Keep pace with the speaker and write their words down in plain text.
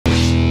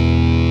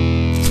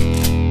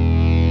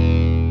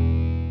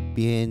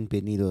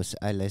Bienvenidos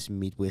a las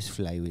Midwest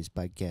Flyways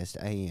podcast.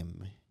 I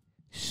am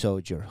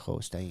your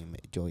host. I am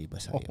Joey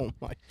Basayo. Oh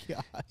my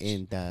gosh.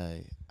 And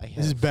I have...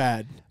 This is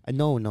bad.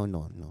 No.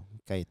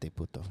 Cállate,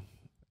 puto.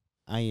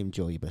 I am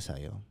Joey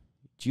Basayo.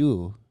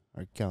 You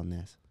are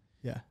Calnes.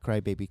 Yeah.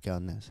 Crybaby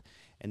Calnes.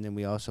 And then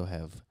we also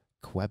have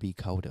Kwabi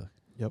Kauda.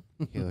 Yep.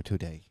 Here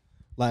today.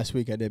 Last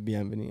week I did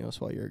Bienvenidos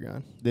while you were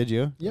gone. Did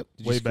you? Yep.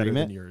 Did Way you better scream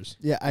than it? yours.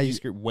 Yeah,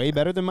 Way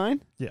better than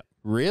mine? Yeah.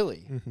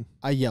 Really? Mm-hmm.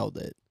 I yelled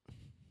it.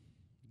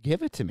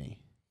 Give it to me.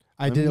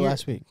 I Let did me it hear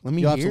last week. Let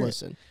me You'll have hear to it.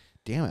 listen.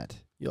 Damn it.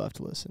 You'll have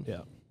to listen.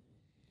 Yeah.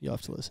 You'll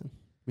have to listen.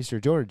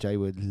 Mr. George, I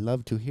would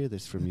love to hear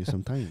this from you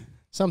sometime.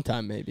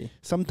 Sometime maybe.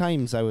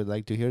 Sometimes I would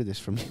like to hear this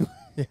from you.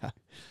 Yeah.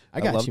 I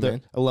got you,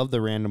 man. I love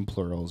the random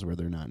plurals where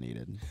they're not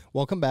needed.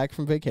 Welcome back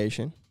from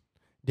vacation.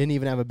 Didn't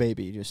even have a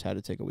baby. Just had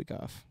to take a week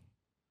off.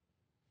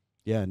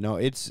 Yeah, no,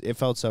 it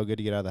felt so good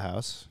to get out of the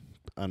house.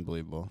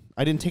 Unbelievable.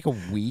 I didn't take a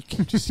week.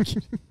 Just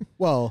kidding.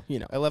 Well, you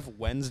know. I left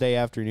Wednesday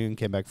afternoon,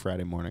 came back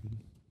Friday morning.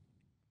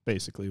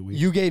 Basically,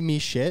 You gave me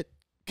shit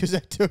because I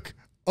took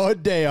a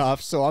day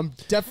off, so I'm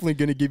definitely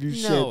going to give you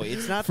No, shit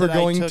it's not for that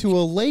going I took... to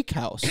a lake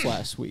house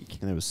last week.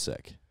 And it was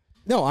sick.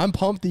 No, I'm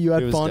pumped that you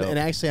had It was fun, dope. and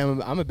actually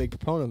I'm a big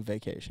proponent of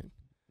vacation.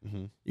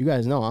 Mm-hmm. You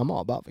guys know I'm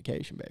all about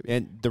vacation, baby.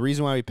 And the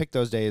reason why we picked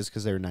those days is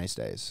because they were nice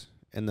days.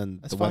 And then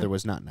That's the fine. weather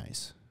was not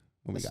nice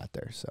when we got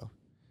there, so...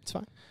 It's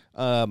fine.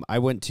 I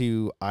went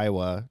to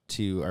Iowa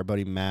to our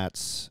buddy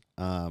Matt's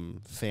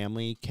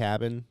family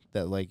cabin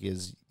that like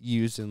is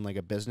used in like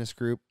a business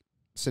group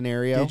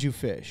scenario. Did you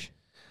fish?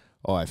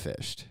 Oh, I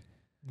fished.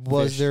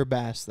 Was Fish. there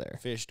bass there?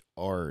 Fished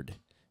hard.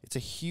 It's a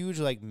huge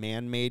like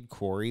man-made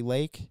quarry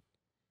lake.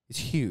 It's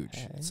huge.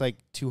 Okay. It's like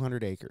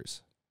 200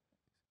 acres.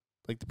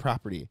 Like the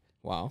property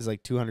Wow. is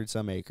like 200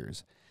 some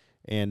acres.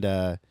 And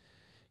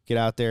get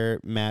out there.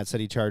 Matt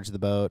said he charged the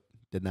boat.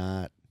 Did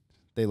not.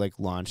 They like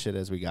launched it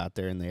as we got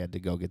there, and they had to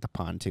go get the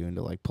pontoon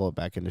to like pull it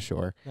back into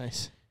shore.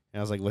 Nice. And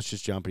I was like, let's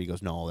just jump. And he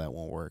goes, no, that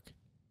won't work.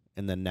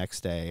 And then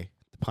next day,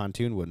 the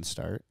pontoon wouldn't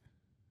start.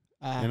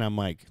 And I'm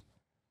like,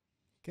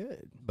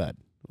 Good. but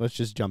let's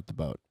just jump the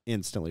boat.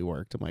 Instantly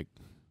worked. I'm like,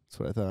 that's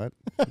what I thought.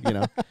 You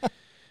know?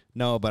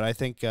 No, but I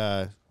think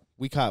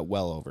we caught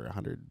well over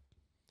 100.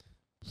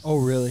 Oh,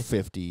 really?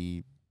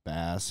 50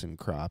 bass and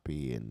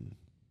crappie, and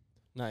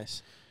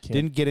Nice.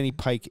 didn't get any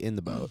pike in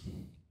the boat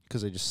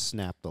because I just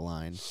snapped the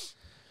line.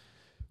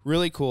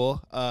 Really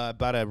cool.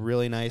 Bought a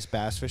really nice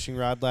bass fishing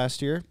rod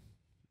last year.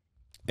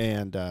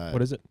 And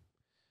What is it?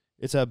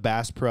 it's a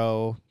Bass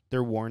Pro.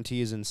 Their warranty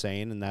is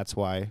insane, and that's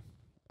why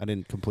I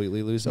didn't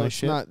completely lose So my it's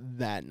shit. not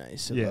that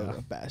nice of Yeah.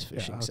 a bass Yeah,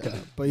 fishing okay. setup.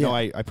 But yeah. No,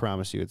 I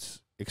promise you,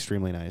 it's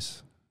extremely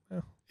nice.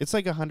 Yeah. It's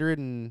like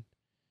 $180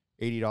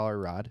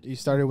 rod. You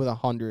started with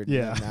 100,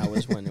 Yeah. and that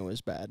was when it was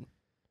bad.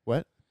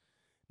 What?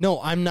 No,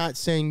 I'm not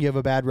saying you have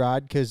a bad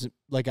rod because,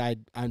 like, I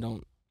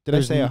don't. Did I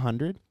There's say n-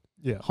 100?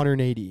 Yeah.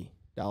 $180.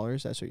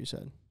 That's what you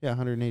said. Yeah,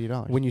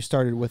 $180. When you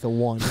started with a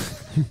 1.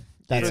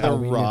 That's For how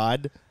the we knew.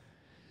 rod.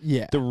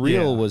 Yeah. The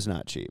reel Yeah. was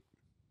not cheap.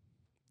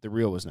 The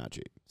reel was not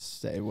cheap.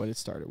 Say what it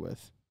started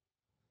with.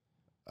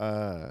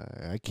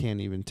 I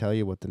can't even tell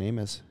you what the name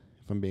is,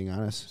 if I'm being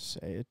honest.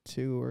 Say a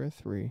 2 or a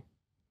 3.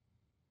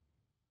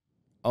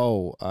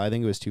 Oh, I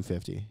think it was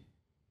 $250.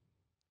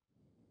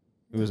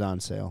 It was on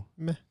sale.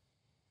 Meh. It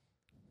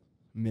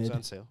was Mid.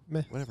 on sale.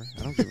 Meh. Whatever.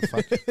 I don't give a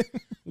fuck. I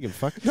don't give a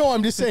fuck. No,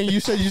 I'm just saying. You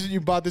said you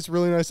bought this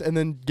really nice, and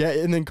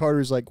then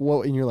Carter's like,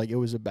 "Whoa!" And you're like, "It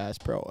was a Bass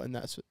Pro," and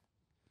that's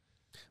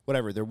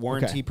Whatever. Their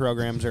warranty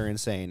programs are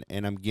insane,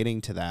 and I'm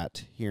getting to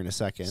that here in a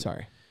second.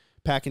 sorry.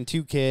 Packing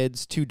 2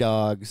 kids, 2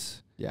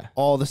 dogs, Yeah,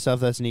 all the stuff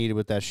that's needed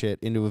with that shit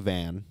into a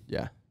van.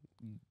 yeah.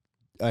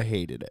 I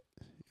hated it.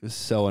 It was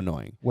so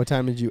annoying. What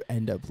time did you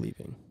end up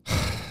leaving?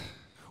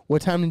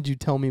 What time did you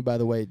tell me? By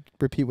the way,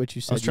 repeat what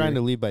you said. I was trying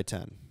to leave by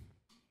 10.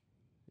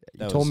 You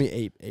that told was-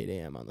 me 8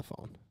 a.m. on the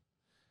phone.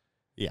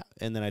 Yeah,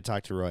 and then I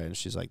talked to Roy, and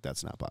she's like,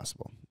 that's not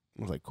possible.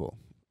 I was like, cool.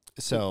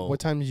 So what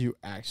time did you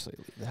actually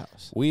leave the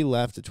house? we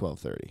left at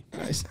 12:30,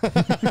 Nice.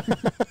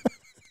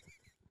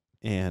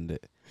 and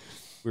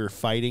we were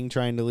fighting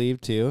trying to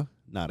leave, too.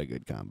 Not a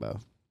good combo.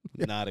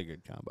 Not a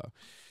good combo.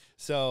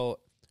 So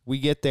we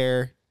get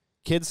there.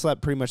 Kids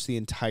slept pretty much the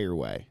entire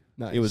way.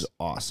 Nice. It was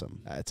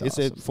awesome. That's It's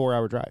awesome. a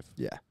 4-hour drive.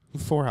 Yeah,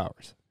 4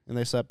 hours. And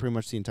they slept pretty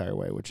much the entire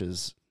way, which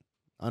is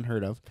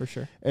unheard of. for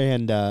sure.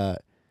 And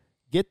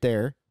get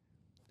there,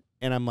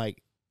 and I'm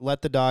like,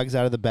 let the dogs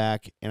out of the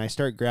back, and I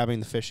start grabbing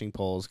the fishing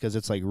poles because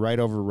it's like right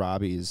over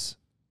Robbie's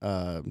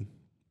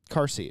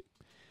car seat.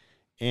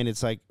 And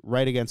it's like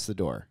right against the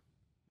door.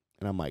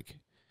 And I'm like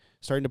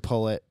starting to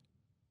pull it.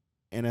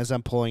 And as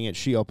I'm pulling it,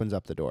 she opens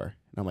up the door.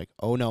 And I'm like,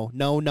 oh, no.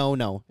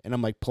 And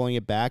I'm like pulling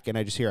it back, and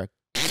I just hear a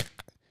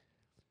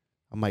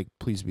I'm like,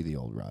 please be the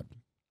old rod.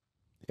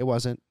 It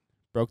wasn't.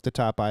 Broke the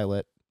top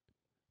eyelet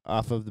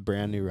off of the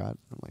brand new rod.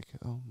 I'm like,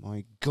 oh,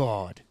 my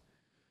God.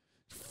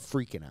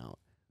 Freaking out.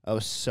 I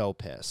was so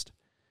pissed.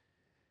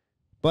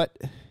 But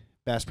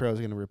Bass Pro is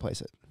going to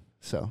replace it.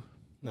 So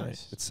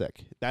Nice. it's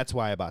sick. That's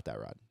why I bought that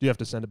rod. Do you have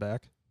to send it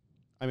back?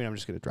 I mean, I'm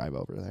just going to drive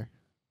over there.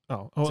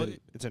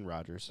 It's in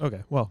Rogers.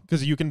 Okay, well,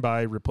 because you can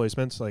buy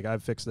replacements. Like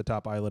I've fixed the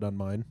top eyelet on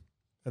mine,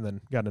 and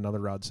then got another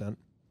rod sent.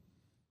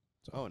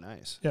 So, oh,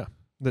 nice. Yeah,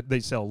 they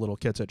sell little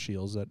kits at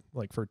Shields that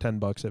like for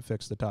 $10 it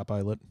fixed the top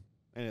eyelet.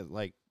 And it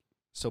like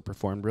still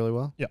performed really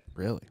well. Yeah,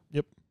 really.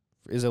 Yep.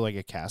 Is it like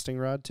a casting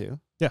rod too?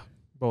 Yeah,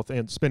 both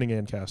and spinning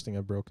and casting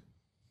I broke.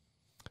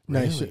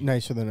 Really?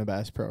 Nicer than a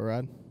Bass Pro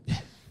rod.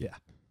 Yeah.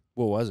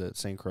 What was it?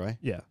 St. Croix?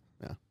 Yeah.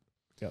 Yeah.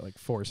 Got like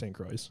 4 St.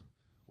 Croix.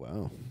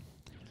 Wow.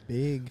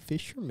 Big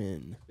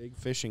fisherman. Big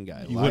fishing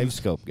guy. You Live wouldn't-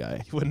 scope guy.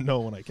 You wouldn't know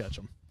when I catch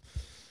them.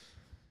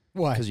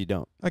 Why? Because you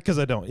don't. Because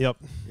I don't. Yep.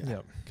 Yeah.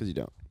 Yep. Because you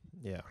don't.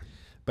 Yeah.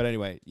 But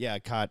anyway, yeah, I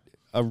caught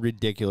a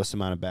ridiculous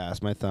amount of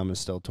bass. My thumb is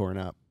still torn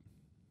up.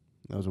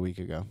 That was a week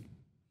ago.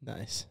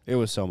 Nice. It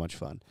was so much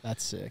fun.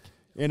 That's sick.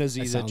 And That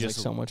Aziza sounds just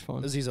like so much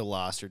fun. Aziza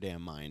lost her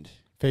damn mind.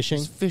 Fishing.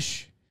 It's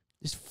fish.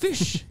 It's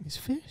fish. It's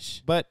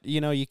fish. But,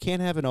 you know, you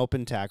can't have an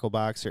open tackle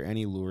box or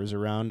any lures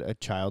around a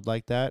child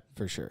like that.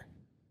 For sure.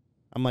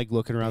 I'm like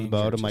looking around the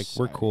Danger boat. I'm like,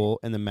 we're society. cool.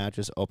 And then Matt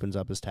just opens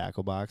up his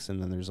tackle box, and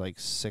then there's like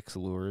 6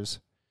 lures.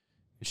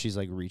 And she's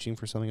like reaching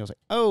for something. I was like,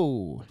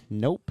 oh,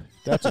 nope.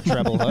 That's a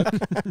treble hook.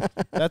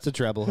 That's a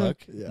treble hook.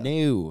 Yeah.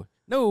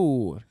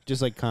 No.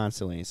 Just like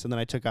constantly. So then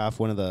I took off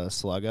one of the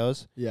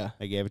sluggos. Yeah.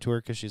 I gave it to her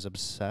because she's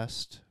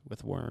obsessed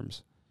with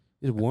worms.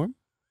 Is it warm?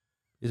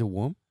 Is it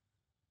warm?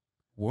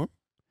 Warm?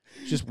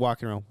 She's just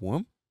walking around.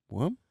 Warm?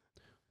 Warm?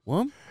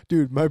 Warm?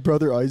 Dude, my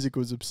brother Isaac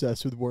was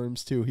obsessed with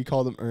worms too. He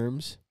called them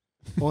erms.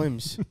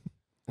 Oims.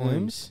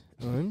 Oims.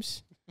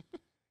 Oims.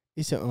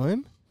 He said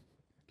oim.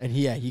 And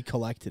he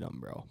collected them,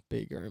 bro.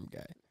 Big erm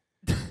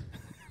guy.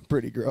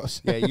 Pretty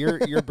gross. Yeah,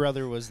 your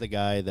brother was the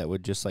guy that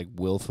would just like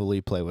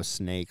willfully play with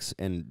snakes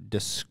and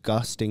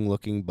disgusting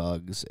looking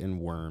bugs and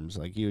worms.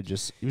 Like he was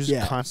just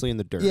Yeah. constantly in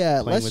the dirt.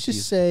 Yeah, playing let's with just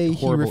these say he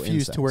horrible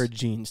refused to wear insects.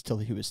 jeans till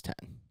he was 10.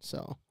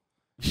 So,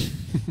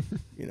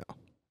 you know,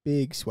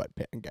 big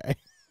sweatpant guy.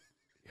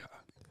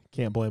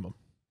 Can't blame them.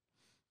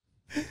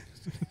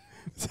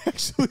 It's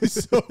actually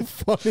so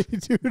funny,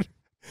 dude.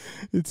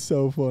 It's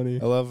so funny.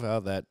 I love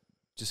how that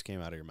just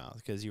came out of your mouth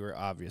because you were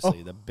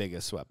obviously the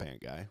biggest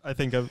sweatpant guy. I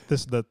think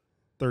this is the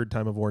 3rd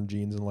time I've worn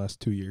jeans in the last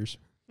 2 years.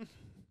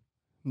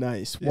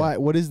 Nice. Yeah. Why?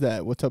 What is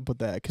that? What's up with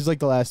that? Because like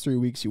the last 3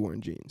 weeks you wore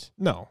jeans.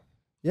 No.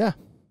 Yeah.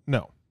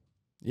 No.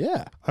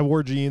 Yeah. I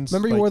wore jeans.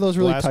 Remember you like- wore those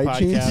really last tight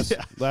jeans?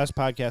 podcast, last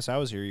podcast I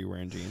was here, you were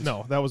wearing jeans.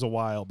 No, that was a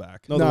while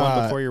back. No, the one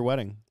Nah. before your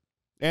wedding.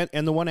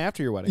 And the one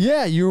after your wedding.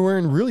 Yeah, you were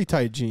wearing really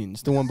tight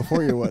jeans. The one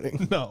before your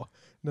wedding. No.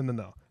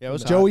 Yeah, it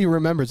was hot. Joey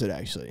remembers it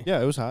actually.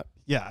 Yeah, it was hot.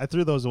 Yeah, I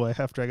threw those away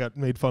after I got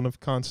made fun of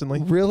constantly.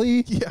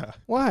 Really? Yeah,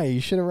 Why? You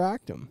should have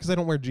rocked them. because I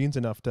don't wear jeans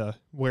enough to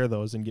wear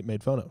those and get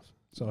made fun of.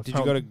 So if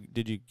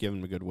Did you give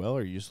him a Goodwill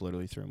or you just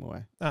literally threw him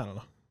away? I don't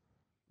know.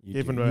 You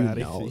Gave did. him to You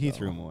Addie. know, He though.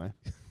 threw him away.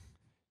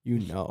 You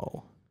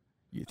know.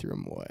 You threw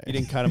them away. You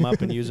didn't cut him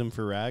up and use him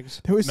for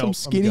rags? There was Nope, some I'm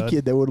skinny good.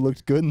 kid that would have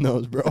looked good in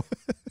those, bro.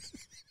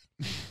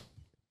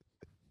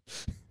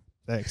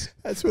 Thanks.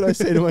 That's what I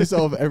say to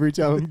myself every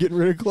time I'm getting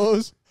rid of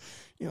clothes.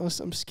 You know,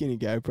 some skinny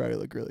guy would probably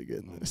look really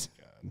good in this.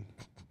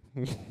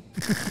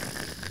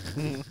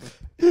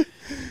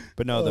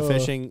 But no,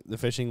 the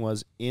fishing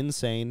was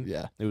insane.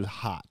 Yeah. It was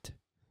hot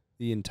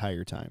the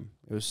entire time.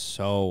 It was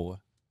so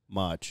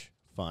much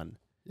fun.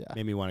 Yeah.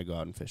 Made me want to go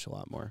out and fish a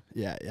lot more.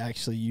 Yeah.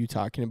 Actually, you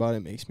talking about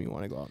it makes me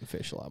want to go out and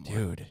fish a lot more.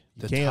 Dude,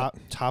 the can't.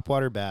 top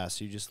water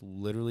bass, you just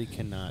literally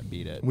cannot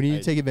beat it. We need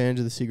to take advantage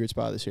of the secret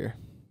spot this year.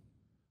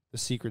 the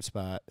secret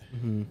spot.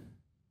 Mm-hmm.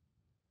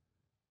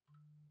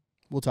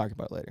 We'll talk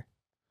about it later.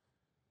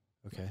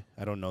 Okay.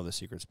 I don't know the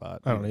secret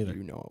spot. I don't either.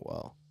 You know it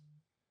well.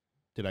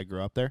 Did I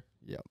grow up there?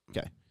 Yep.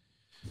 Okay.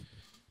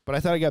 But I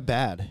thought it got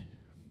bad.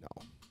 No.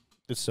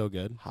 It's so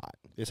good. Hot.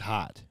 It's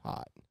hot.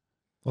 Hot.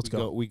 Let's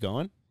go. We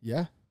going?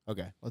 Yeah.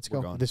 Okay. Let's We're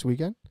go. going. This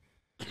weekend?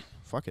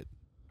 Fuck it.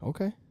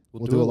 Okay.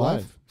 We'll do it it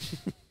live.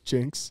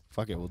 Jinx.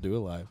 Fuck it. We'll do it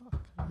live.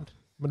 I'm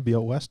gonna be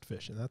out west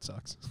fishing. That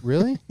sucks.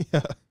 Really?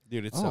 Yeah.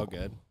 Dude, it's Oh. so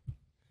good.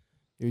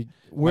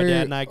 Where,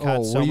 dad and I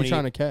caught so what are you many-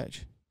 trying to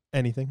catch?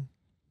 Anything.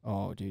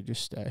 Oh, dude,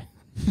 just stay.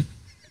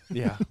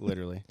 Yeah,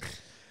 literally.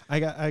 I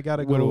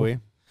gotta go. What are we?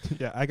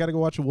 Yeah, I gotta go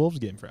watch a Wolves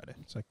game Friday.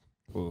 It's like,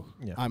 Ooh,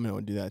 yeah, I'm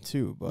going to do that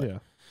too, but yeah.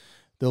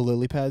 the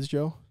lily pads,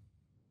 Joe,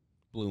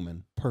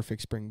 bloomin'.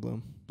 perfect spring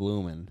bloom.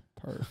 Bloomin'.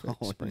 Perfect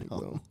Oh, spring no.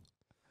 bloom.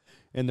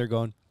 And they're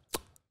going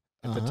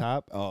at the Uh-huh.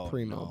 top? Oh,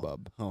 Primo, no.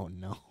 bub. Oh,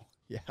 no.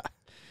 Yeah.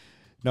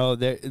 No,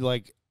 they're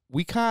like,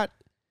 we caught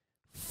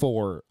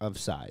 4 of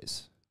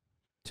size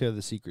to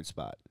the secret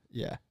spot.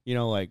 Yeah. You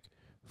know, like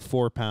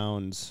 4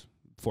 pounds,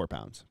 4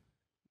 pounds.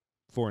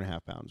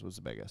 4.5 pounds was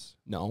the biggest.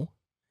 No.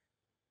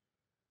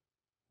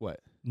 What?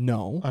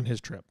 No. On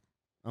his trip.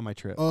 On my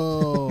trip.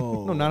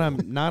 Oh. No,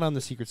 not on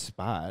the secret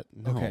spot.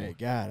 No. Okay,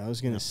 God, I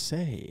was going to No.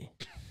 say.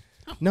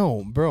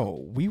 No,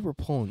 bro, we were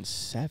pulling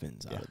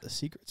 7s out Yeah. of the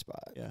secret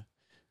spot. Yeah.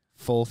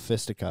 Full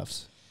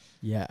fisticuffs.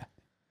 Yeah.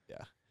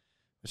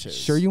 Which is-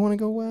 Sure you want to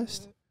go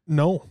west?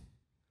 No,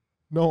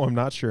 I'm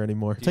not sure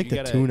anymore. Dude, Take you the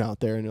gotta- tune out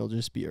there and it'll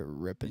just be a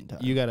ripping time.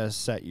 You got to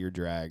set your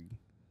drag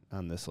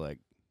on this leg.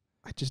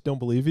 I just don't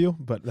believe you,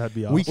 but that'd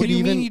be awesome. We What could do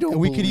you mean even you don't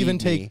we could even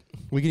believe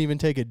take We can even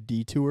take a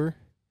detour.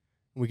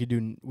 We could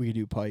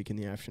do Pike in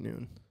the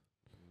afternoon.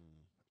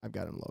 I've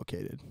got him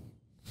located.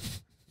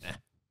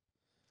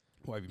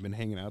 Why, have you been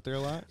hanging out there a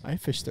lot? I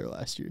fished there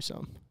last year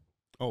some.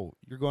 Oh,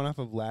 you're going off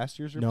of last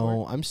year's report?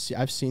 No,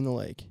 I've seen the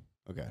lake.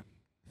 Okay.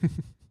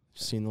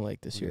 Seen the lake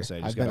this year.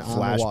 I've I've been been on the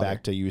water.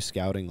 flashback to you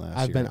scouting last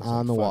year. I've been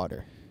on the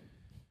water.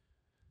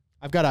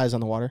 I've got eyes on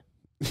the water.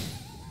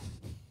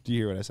 Do you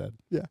hear what I said?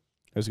 Yeah.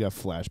 I just got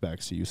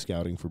flashbacks to you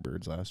scouting for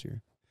birds last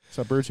year.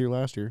 Saw birds here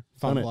last year.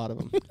 Found a lot of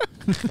them.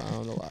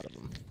 Found a lot of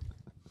them.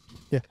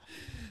 Yeah.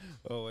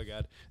 Oh my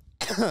God.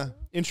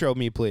 Intro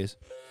me, please.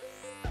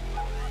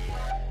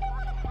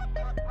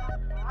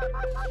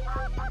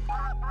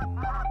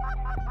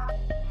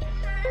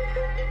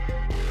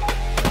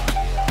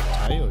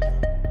 Coyote.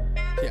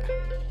 Yeah.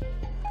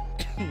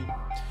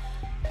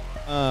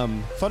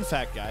 Fun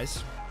fact,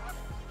 guys.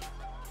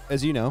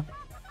 As you know,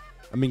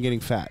 I've been getting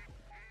fat.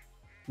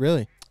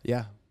 Really?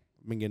 Yeah,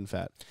 I've been getting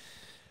fat.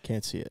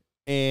 Can't see it.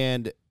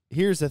 And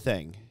here's the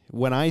thing.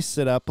 When I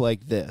sit up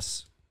like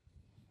this,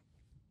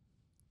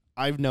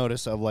 I've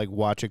noticed I'll like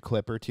watch a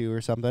clip or two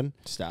or something.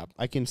 Stop.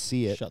 I can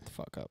see it. Shut the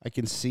fuck up. I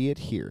can see it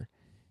here.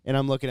 And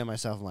I'm looking at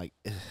myself, I'm like,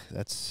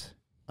 that's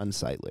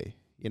unsightly.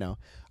 You know,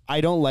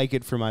 I don't like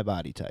it for my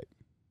body type.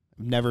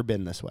 I've never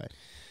been this way.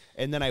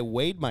 And then I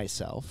weighed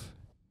myself.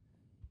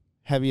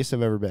 Heaviest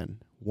I've ever been,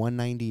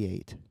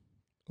 198.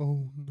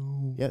 Oh,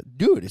 no. Yeah,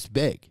 dude, it's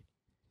big.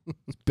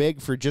 It's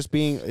big for just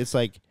being, it's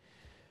like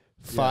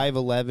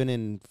 5'11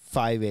 and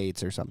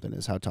 5'8" or something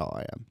is how tall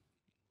I am.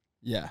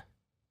 Yeah.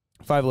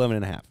 5'11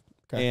 and a half.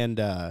 Okay. And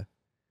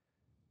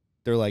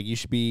they're like, you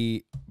should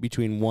be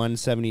between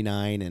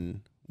 179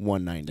 and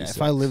 196.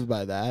 Yeah, if I lived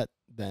by that,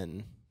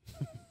 then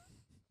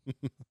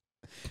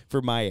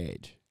for my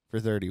age, for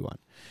 31.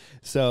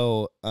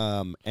 So,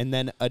 and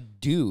then a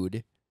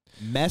dude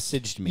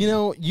messaged me. you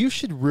know, you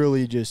should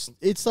really just,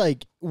 it's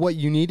like what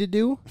you need to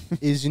do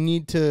is you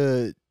need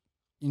to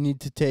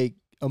take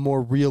a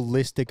more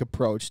realistic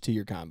approach to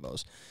your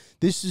combos.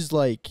 This is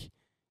like,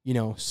 you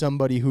know,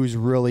 somebody who's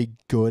really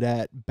good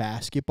at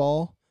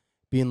basketball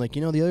being like,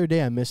 you know, the other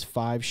day I missed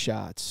 5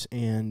 shots,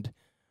 and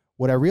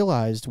what I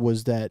realized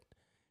was that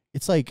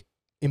it's like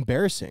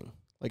embarrassing.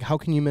 Like, how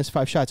can you miss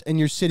 5 shots? And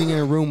you're sitting in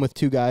a room with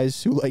 2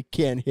 guys who like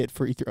can't hit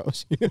free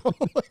throws, you know?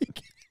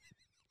 Like,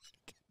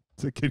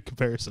 It's a good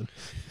comparison.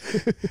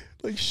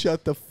 like,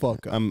 shut the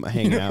fuck up. I'm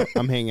hanging out.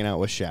 I'm hanging out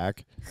with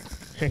Shaq.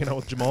 Hanging out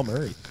with Jamal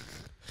Murray.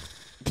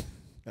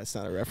 That's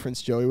not a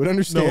reference Joey would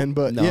understand,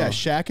 but no. yeah,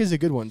 Shaq is a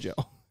good one, Joe.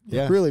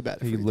 Yeah. Really bad.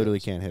 at He free literally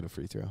throws. can't hit a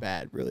free throw.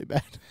 Bad, really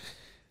bad.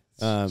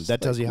 That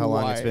tells you how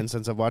long it's why? been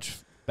since I've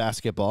watched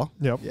basketball.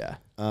 Yep. Yeah.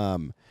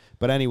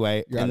 But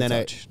anyway, You're and out of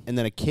then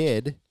touch. a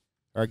kid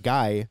or a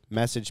guy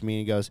messaged me and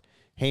he goes,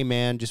 "Hey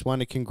man, just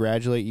wanted to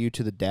congratulate you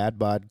to the Dad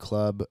Bod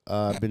Club.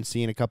 Been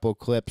seeing a couple of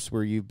clips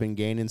where you've been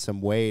gaining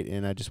some weight,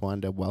 and I just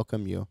wanted to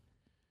welcome you."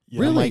 Yeah.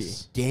 Really? I'm like,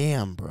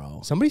 damn,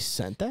 bro. Somebody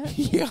sent that?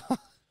 Yeah,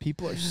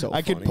 People are so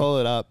I could funny. pull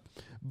it up,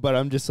 but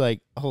I'm just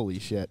like, holy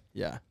shit.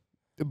 Yeah.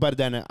 But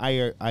then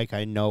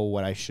I know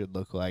what I should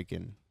look like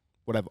and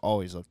what I've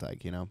always looked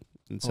like, you know.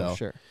 And so, Oh,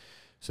 sure.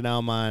 so now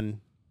I'm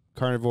on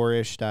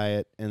carnivore-ish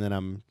diet, and then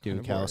I'm doing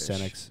Carnivore-ish.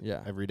 calisthenics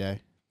Yeah. every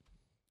day.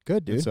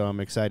 Good, dude. And so I'm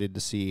excited to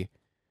see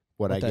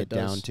what I that get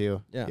down does.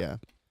 to. Yeah.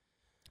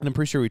 And I'm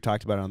pretty sure we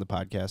talked about it on the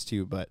podcast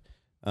too, but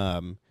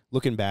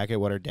looking back at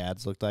what our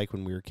dads looked like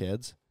when we were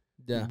kids,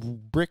 Yeah.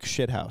 brick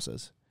shit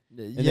houses.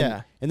 And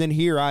Yeah. then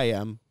here I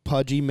am,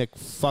 pudgy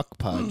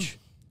McFuckpudge.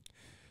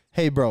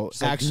 Hey, bro.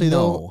 It's like, Actually,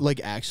 no.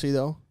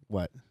 though,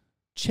 What?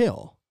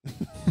 chill.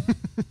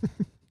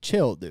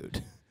 Chill,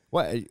 dude.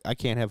 What? I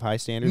can't have high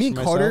standards Me and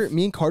for Carter,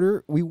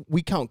 myself?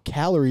 we count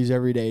calories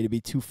every day to be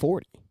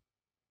 240.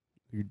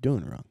 You're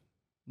doing it wrong.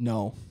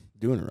 No.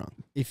 Doing it wrong.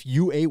 If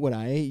you ate what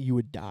I ate, you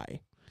would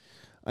die.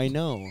 I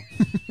know.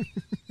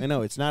 I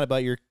know. It's not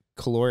about your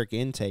caloric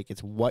intake.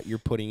 It's what you're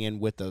putting in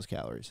with those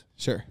calories.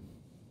 Sure.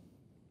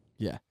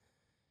 Yeah.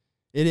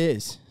 It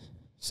is.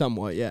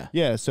 Somewhat, yeah.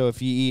 Yeah, so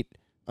if you eat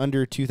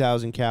under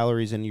 2,000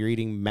 calories and you're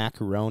eating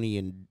macaroni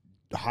and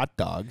hot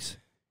dogs,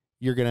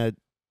 you're gonna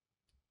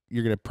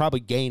probably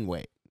gain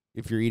weight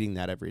if you're eating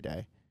that every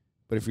day.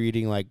 But if you're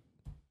eating like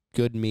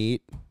good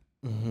meat,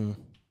 Mm-hmm.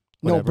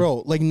 Whatever. No, bro,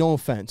 like, no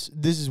offense.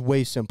 This is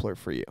way simpler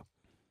for you.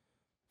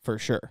 For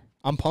sure.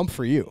 I'm pumped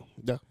for you.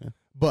 yeah.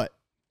 But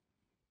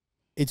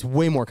it's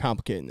way more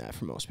complicated than that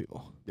for most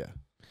people. Yeah.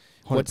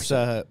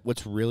 100%.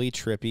 What's really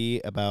trippy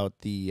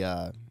about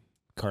the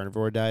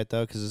carnivore diet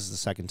though, because this is the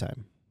second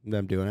time that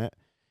I'm doing it,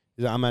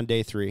 is I'm on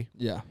day 3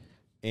 Yeah.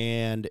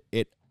 and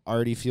it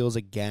already feels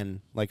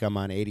again like I'm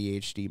on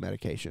ADHD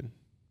medication.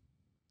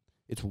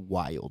 It's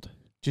wild.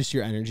 Just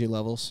your energy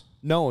levels.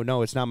 No,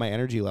 it's not my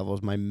energy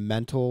levels. My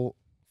mental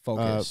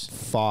Focus.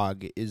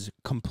 fog is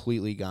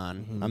completely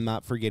gone. Mhm. I'm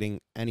not forgetting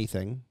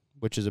anything,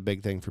 which is a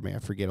big thing for me. I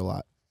forget a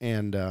lot.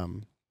 And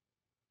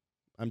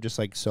I'm just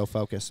like so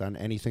focused on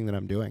anything that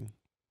I'm doing.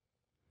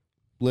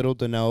 Little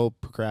to no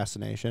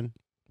procrastination.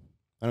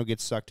 I don't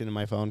get sucked into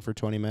my phone for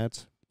 20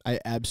 minutes. I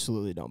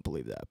absolutely don't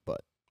believe that,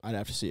 but I'd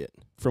have to see it.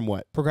 From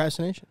what?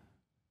 Procrastination.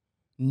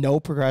 No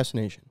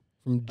procrastination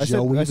from I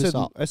Joey said,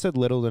 Vasal. I said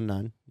little to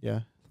none.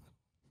 Yeah.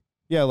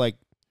 Yeah, like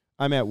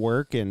I'm at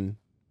work and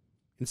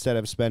instead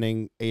of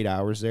spending 8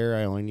 hours there,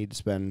 I only need to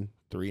spend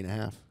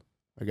 3.5.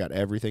 I got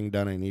everything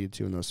done I needed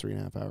to in those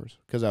 3.5 hours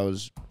because I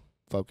was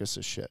focused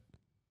as shit.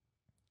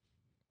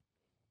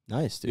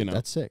 Nice, dude. You know.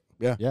 That's sick.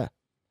 Yeah. Yeah.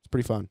 It's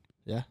pretty fun.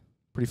 Yeah.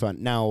 Pretty fun.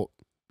 Now,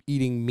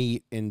 eating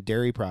meat and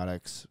dairy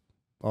products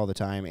all the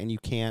time and you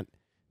can't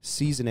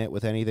season it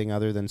with anything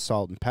other than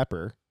salt and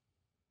pepper,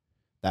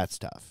 that's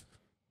tough.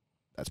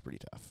 That's pretty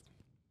tough.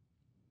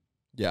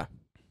 Yeah.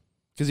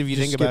 Because if you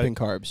Just think about skipping it,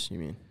 carbs, you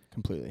mean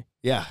completely?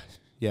 yeah,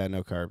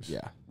 no carbs.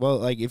 Yeah. Well,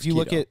 like if you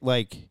look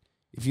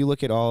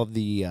Keto. at all of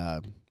the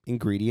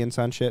ingredients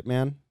on shit,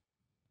 man,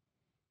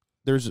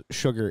 there's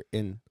sugar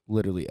in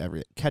literally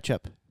everything.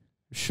 Ketchup,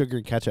 sugar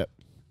and ketchup.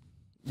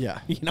 Yeah.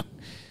 You know,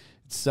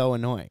 it's so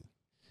annoying.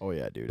 Oh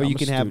yeah, dude. But I'm you a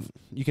can have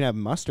student.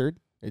 mustard.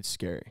 It's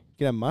scary. You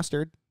can have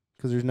mustard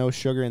because there's no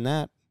sugar in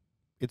that.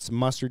 It's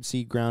mustard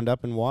seed ground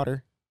up in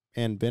water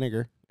and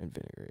vinegar. And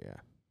vinegar,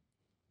 yeah.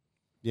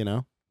 You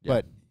know, Yeah.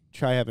 but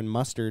try having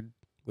mustard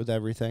with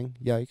everything.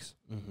 Yikes,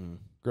 Mm-hmm.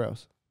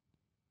 gross.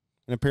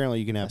 And apparently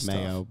you can have That's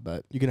mayo, tough.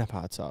 but You can have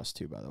hot sauce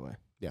too, by the way.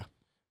 Yeah.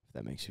 If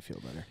that makes you feel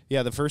better.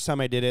 yeah, the first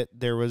time I did it,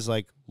 there was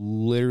like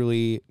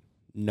literally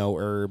no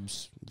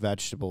herbs,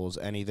 vegetables,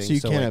 anything. So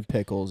you can't like, have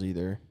pickles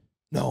either.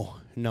 no,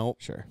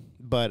 Sure.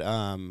 but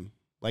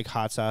like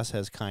hot sauce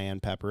has cayenne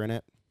pepper in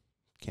it.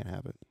 Can't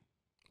have it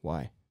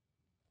Why?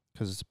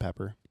 because it's a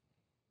pepper.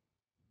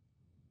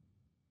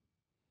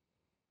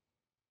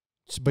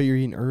 But you're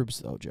eating herbs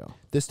though, Joe.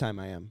 This time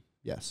I am.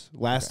 Yes.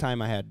 Last Okay.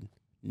 time I had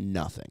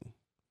nothing,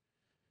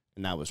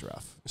 and that was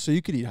rough. So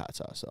you could eat hot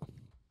sauce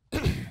though.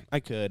 I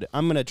could.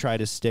 I'm gonna try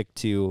to stick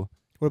to.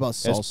 What about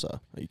salsa?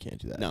 Oh, you can't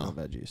do that. No. No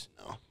veggies.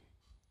 No,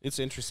 it's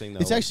interesting though.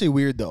 It's like- actually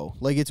weird though.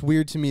 Like it's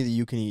weird to me that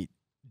you can eat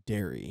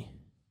dairy.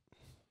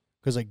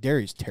 Because like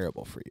dairy's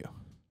terrible for you.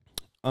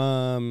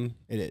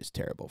 It is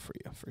terrible for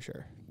you for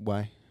sure.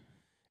 why?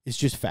 It's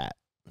just fat,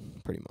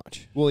 pretty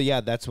much. Well,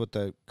 yeah, that's what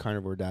the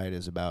carnivore diet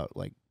is about.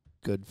 Like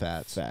good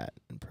fats. Fat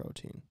and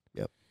protein.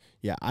 Yep.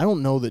 Yeah, I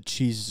don't know that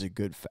cheese is a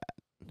good fat.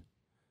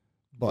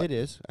 But It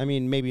is. I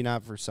mean, maybe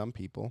not for some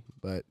people,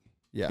 but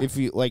yeah, if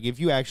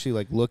you actually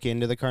like look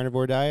into the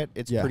carnivore diet,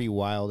 it's Yeah. pretty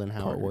wild in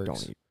how Carter, it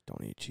works.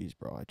 Don't eat cheese,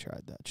 bro. I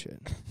tried that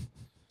shit.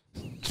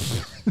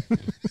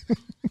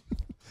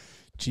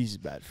 Cheese is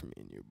bad for me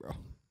and you, bro.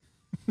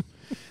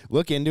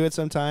 Look into it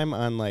sometime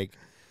on like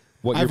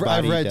what your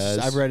body does.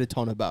 I've read a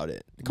ton about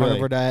it. Really?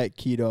 Carnivore diet,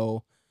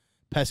 keto,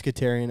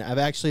 pescatarian.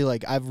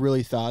 I've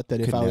really thought that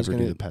if Could I was never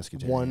going do to the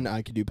pescatarian. one,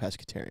 I could do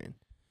pescatarian.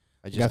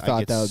 I I just thought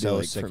get that would be so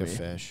like sick for of me.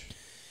 fish.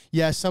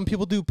 Yeah, some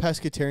people do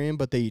pescatarian,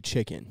 but they eat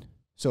chicken,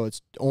 so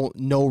it's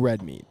no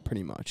red meat,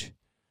 pretty much.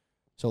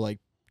 So like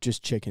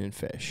just chicken and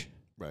fish.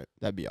 Right.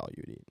 That'd be all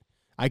you'd eat.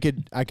 I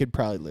could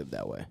probably live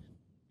that way.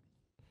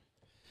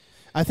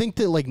 I think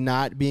that like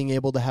not being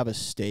able to have a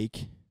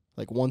steak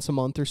like once a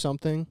month or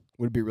something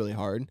would be really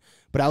hard.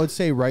 But I would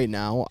say right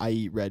now I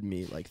eat red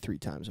meat like 3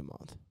 times a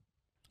month.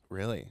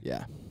 Really?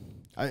 Yeah.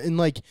 And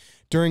like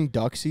during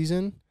duck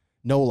season,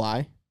 no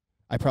lie,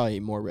 I probably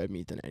eat more red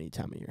meat than any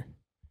time of year.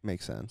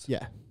 Makes sense.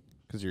 Yeah,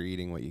 Because you're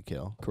eating what you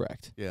kill.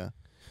 correct. Yeah.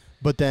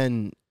 But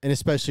then, and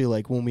especially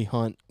like when we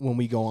hunt, when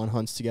we go on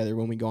hunts together,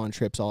 when we go on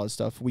trips, all that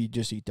stuff, we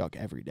just eat duck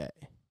every day.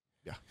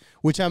 Yeah.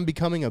 Which I'm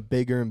becoming a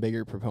bigger and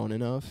bigger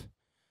proponent of.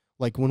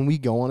 Like when we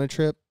go on a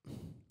trip,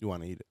 You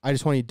want to eat it. I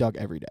just want to eat duck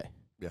every day.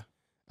 Yeah.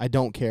 I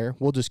don't care.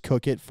 We'll just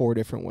cook it 4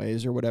 different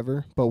ways or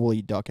whatever, but we'll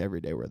eat duck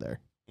every day we're there.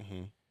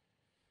 Mm-hmm.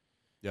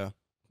 Yeah.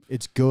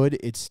 It's good,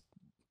 it's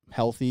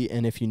healthy,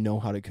 and if you know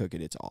how to cook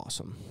it, it's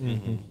awesome.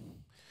 Mm-hmm.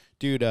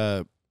 Dude,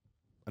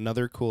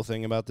 another cool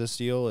thing about this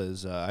deal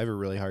is I have a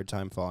really hard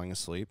time falling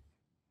asleep.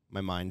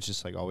 My mind's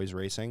just like always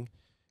racing.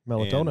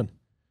 Melatonin.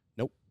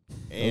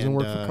 Doesn't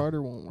work for And,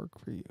 Carter, won't work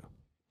for you.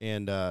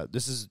 And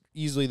this is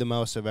easily the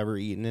most I've ever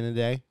eaten in a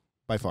day,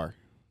 by far.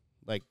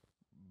 Like,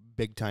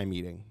 big time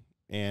eating.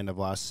 And I've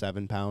lost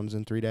 7 pounds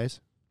in 3 days.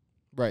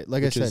 Right,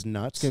 like which I said, is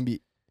nuts. it's going to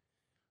be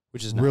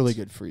Which is really nuts.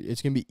 good for you.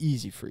 It's going to be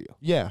easy for you.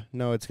 Yeah,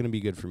 no, it's going to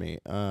be good for me.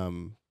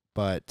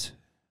 But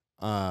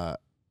I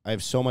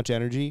have so much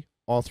energy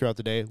all throughout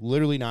the day,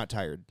 literally not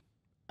tired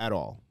at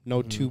all.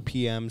 No 2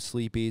 p.m.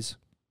 sleepies,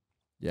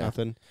 Yeah.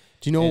 nothing.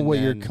 Do you know And what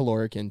your then-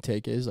 caloric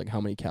intake is? Like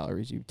how many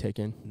calories you take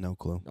in? No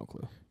clue. No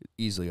clue.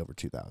 Easily over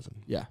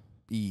 2,000. Yeah.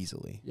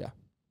 Easily. Yeah.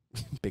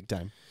 Big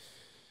time.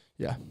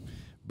 Yeah.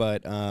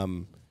 But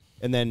and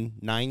then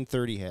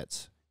 9:30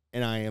 hits,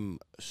 and I am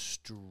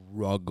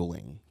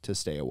struggling to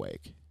stay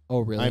awake. Oh,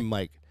 really? I'm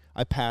like,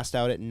 I passed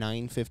out at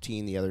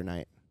 9:15 the other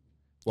night.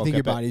 I Woke think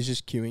your up at- body's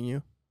just cueing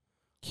you.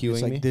 cueing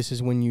It's like me. this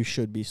is when you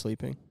should be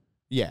sleeping.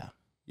 Yeah,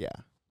 yeah.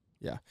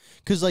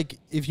 Because like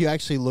if you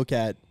actually look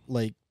at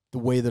like the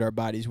way that our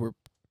bodies were,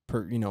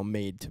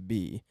 made to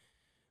be,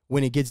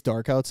 when it gets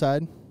dark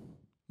outside,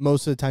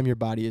 most of the time your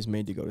body is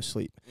made to go to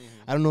sleep.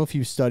 I don't know if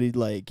you've studied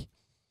like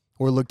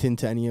or looked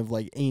into any of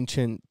like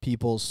ancient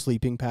people's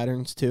sleeping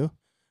patterns too,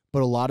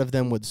 but a lot of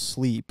them would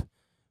sleep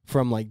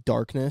from like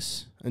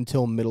darkness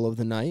until middle of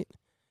the night,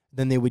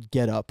 then they would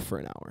get up for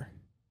an hour.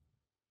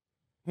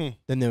 Hmm.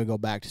 Then they would go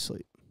back to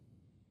sleep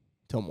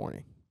till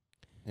morning.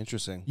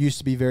 Interesting. Used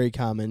to be very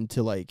common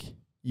to, like,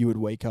 you would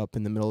wake up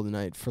in the middle of the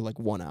night for, like,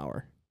 1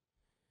 hour.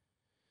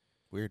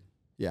 Weird.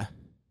 Yeah.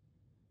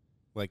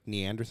 Like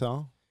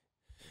Neanderthal?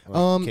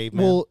 Like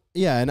caveman? Well,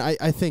 yeah, and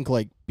I think,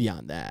 like,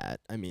 beyond that,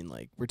 I mean,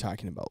 like, we're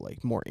talking about,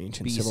 like, more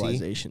ancient BC?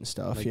 civilization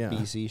stuff. Like yeah.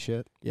 BC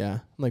shit? Yeah,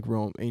 like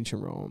Rome,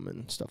 ancient Rome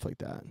and stuff like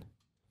that.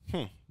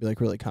 Hmm. Be,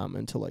 like, really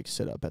common to, like,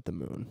 sit up at the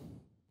moon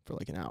for,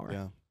 like, an hour.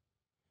 Yeah.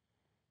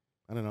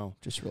 I don't know.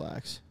 Just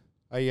relax.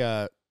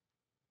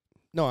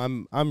 No,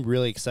 I'm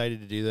really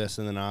excited to do this,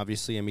 and then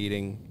obviously I'm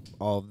eating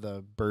all of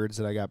the birds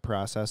that I got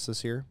processed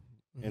this year,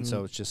 and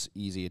so it's just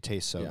easy. It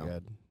tastes so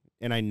good,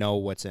 and I know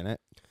what's in it.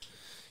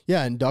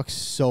 Yeah, and duck's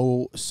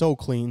so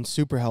clean,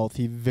 super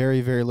healthy,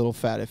 very, very little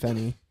fat, if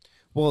any.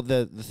 Well,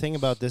 the thing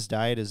about this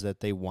diet is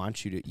that they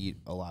want you to eat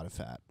a lot of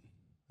fat.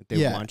 Like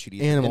they want you to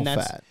eat animal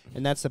and fat.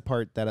 And that's the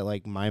part that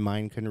like my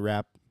mind couldn't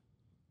wrap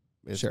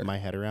Sure. my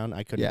head around.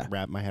 I couldn't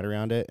wrap my head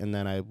around it, and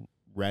then I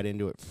read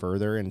into it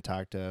further and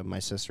talked to my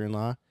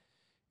sister-in-law,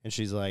 and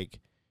she's like,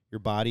 your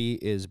body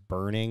is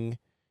burning.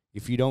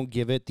 If you don't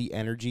give it the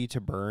energy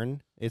to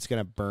burn, it's going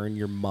to burn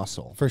your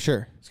muscle. For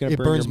sure. It's gonna it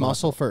burn burns your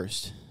muscle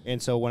first.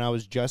 And so when I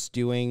was just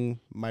doing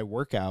my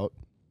workout,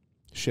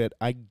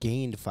 I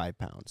gained 5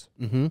 pounds.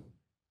 Mm-hmm.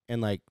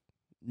 And like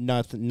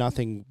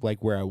nothing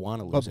like where I want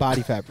to lose But it.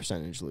 body fat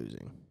percentage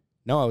losing.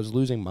 No, I was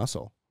losing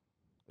muscle.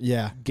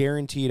 Yeah.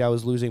 Guaranteed I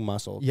was losing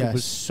muscle. Yes. It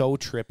was so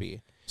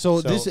trippy. So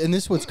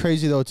this what's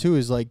crazy though too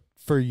is like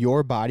for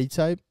your body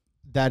type,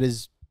 that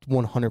is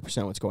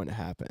 100% what's going to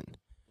happen.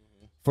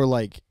 Mm-hmm. For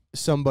like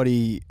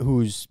somebody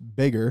who's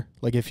bigger,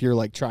 like if you're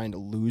like trying to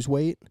lose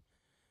weight,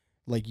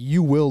 like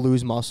you will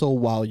lose muscle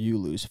while you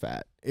lose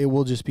fat. It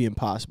will just be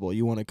impossible.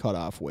 You want to cut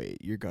off weight,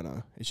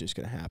 it's just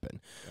gonna happen.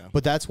 Yeah.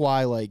 But that's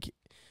why like,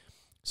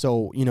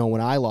 so you know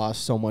when I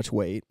lost so much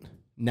weight,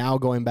 now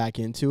going back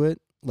into it,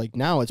 like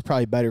now it's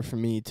probably better for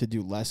me to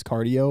do less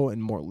cardio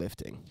and more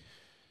lifting.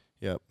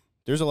 Yep.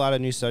 There's a lot of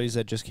new studies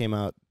that just came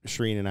out.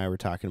 Shereen and I were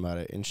talking about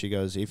it, and she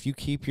goes, if you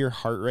keep your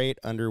heart rate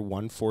under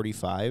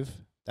 145,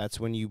 that's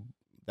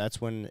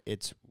when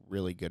it's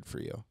really good for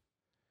you.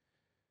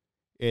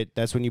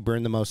 That's when you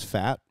burn the most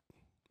fat,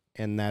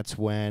 and that's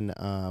when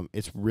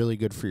it's really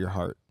good for your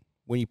heart.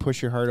 When you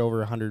push your heart over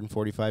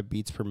 145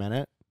 beats per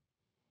minute,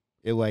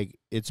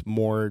 it's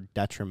more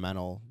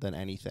detrimental than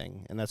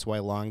anything, and that's why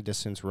long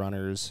distance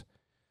runners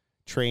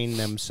train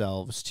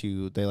themselves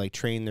they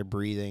train their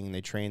breathing, they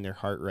train their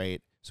heart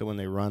rate, so when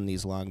they run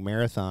these long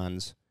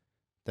marathons,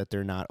 that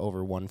they're not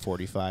over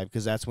 145,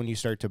 because that's when you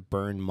start to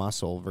burn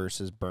muscle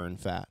versus burn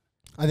fat.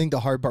 I think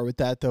the hard part with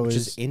that though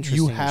is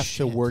you have to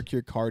shit. work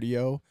your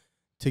cardio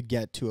to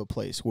get to a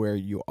place where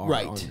you are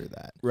under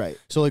that. Right.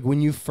 So like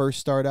when you first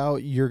start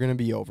out, you're gonna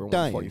be over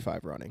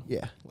 145 running.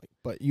 Yeah.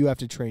 But you have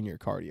to train your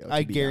cardio.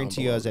 I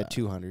guarantee you I was at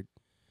 200.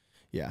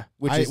 Yeah.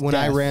 When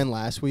I ran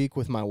last week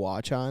with my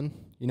watch on,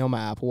 you know,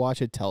 my Apple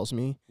Watch, it tells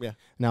me. Yeah.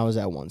 And I was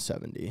at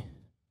 170.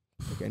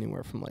 Like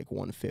anywhere from like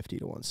 150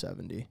 to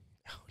 170.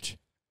 Ouch.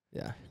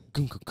 Yeah.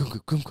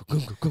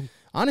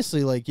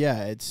 Honestly, like,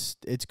 yeah,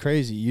 it's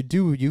crazy.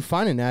 You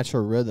find a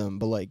natural rhythm,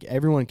 but like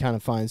everyone kind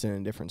of finds it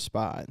in a different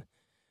spot.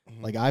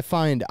 Mm-hmm. Like I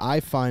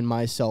find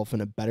myself in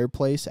a better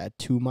place at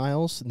 2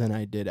 miles than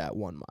I did at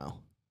 1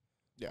 mile.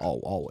 Yeah.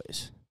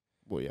 Always.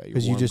 Well, yeah,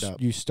 because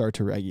you start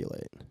to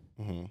regulate.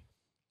 Mm-hmm.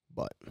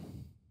 But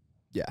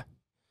yeah.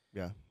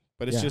 Yeah.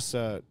 But it's just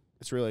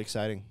it's really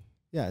exciting.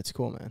 Yeah, it's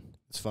cool, man.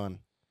 It's fun.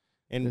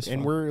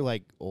 And we're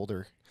like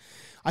older.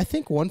 I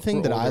think one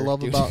thing that I love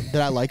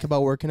that I like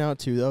about working out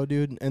too, though,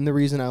 dude, and the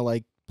reason I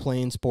like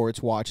playing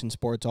sports, watching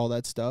sports, all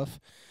that stuff,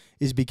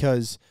 is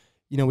because,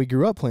 you know, we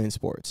grew up playing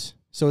sports,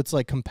 so it's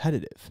like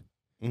competitive,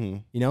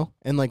 you know,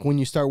 and like when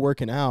you start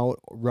working out,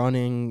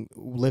 running,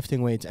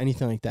 lifting weights,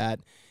 anything like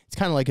that, it's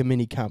kind of like a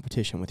mini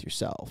competition with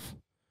yourself.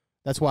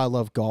 That's why I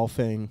love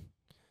golfing,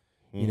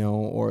 you know,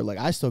 or like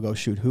I still go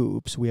shoot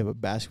hoops. We have a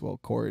basketball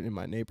court in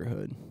my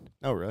neighborhood.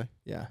 Oh, really?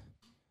 Yeah.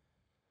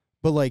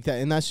 But like that,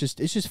 and it's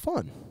just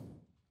fun.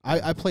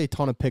 I play a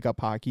ton of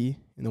pickup hockey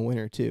in the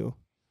winter too.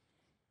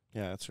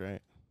 Yeah, that's right.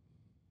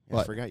 Yeah,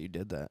 I forgot you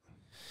did that.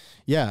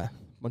 Yeah, a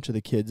bunch of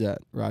the kids at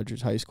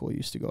Rogers High School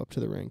used to go up to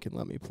the rink and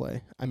let me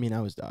play. I mean,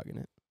 I was dogging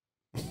it,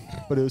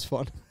 but it was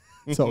fun.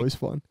 It's always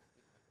fun.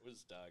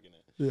 Was dogging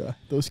it. Yeah,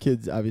 those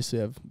kids obviously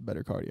have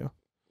better cardio.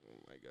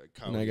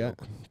 Oh my god,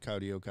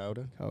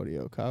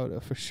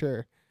 cardio for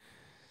sure.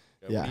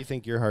 Yeah. What do you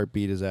think your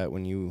heartbeat is at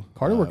when you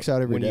cardio works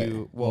out every day?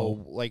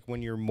 Like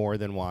when you're more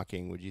than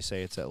walking, would you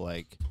say it's at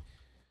like?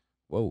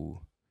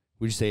 Whoa.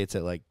 Would you say it's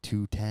at like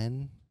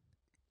 210?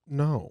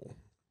 No.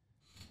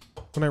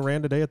 When I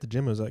ran today at the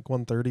gym, it was like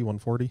 130,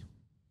 140.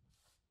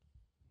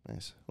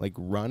 Nice. Like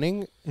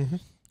running? Mm-hmm.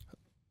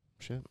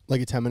 Shit.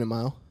 Like a 10-minute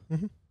mile?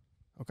 Mm-hmm.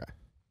 Okay.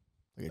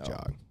 Like a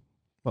jog.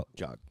 Well,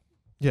 jog.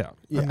 Yeah.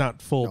 I'm not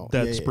full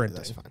dead sprinting.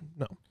 That's fine.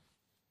 No.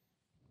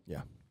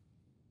 Yeah.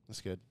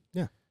 That's good.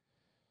 Yeah.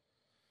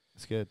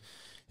 That's good.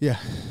 Yeah.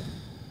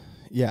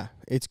 Yeah.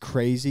 It's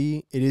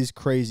crazy. It is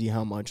crazy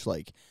how much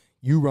like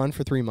You run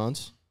for 3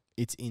 months,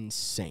 it's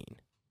insane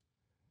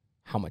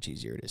how much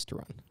easier it is to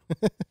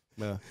run.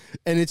 Yeah.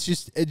 And it's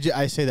just,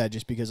 I say that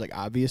just because, like,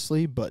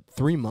 obviously, but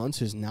 3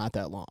 months is not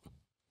that long.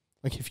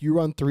 Like, if you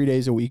run 3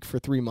 days a week for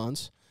 3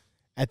 months,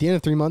 at the end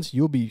of 3 months,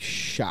 you'll be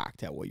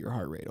shocked at what your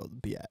heart rate will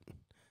be at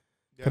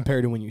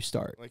compared to when you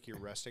start. Like your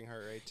resting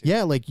heart rate, too?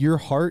 Yeah, like your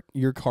heart,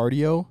 your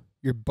cardio,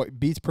 your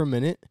beats per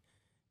minute,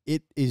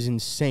 it is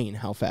insane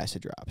how fast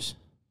it drops.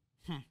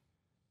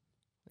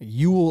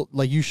 You will,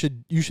 like, you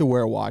should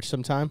wear a watch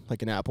sometime,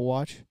 like an Apple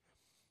Watch,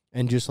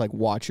 and just, like,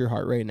 watch your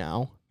heart rate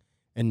now,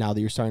 and now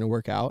that you're starting to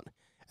work out,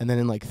 and then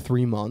in, like,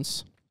 3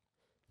 months,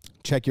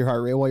 check your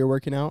heart rate while you're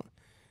working out.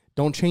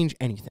 Don't change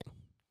anything.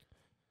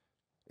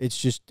 It's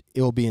just,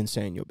 it'll be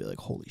insane. You'll be like,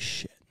 holy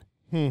shit.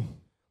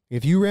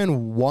 If you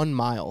ran 1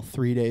 mile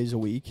 3 days a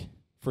week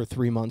for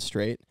 3 months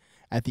straight,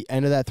 at the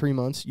end of that 3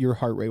 months, your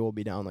heart rate will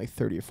be down like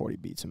 30 or 40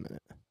 beats a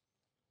minute.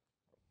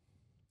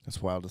 That's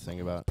wild to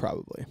think about.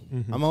 Probably.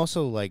 Mm-hmm. I'm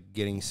also, like,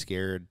 getting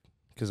scared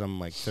because I'm,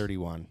 like,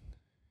 31,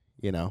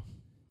 you know?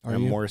 Are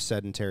I'm you? more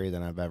sedentary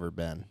than I've ever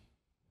been,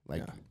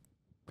 like, Yeah.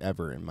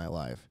 ever in my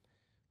life.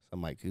 So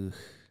I'm like, ugh,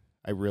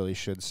 I really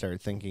should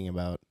start thinking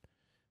about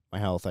my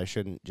health. I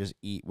shouldn't just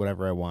eat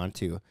whatever I want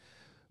to.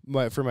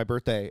 But for my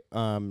birthday,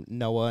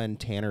 Noah and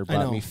Tanner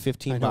bought me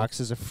 15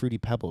 boxes of Fruity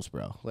Pebbles,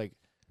 bro. Like,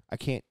 I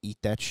can't eat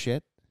that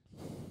shit.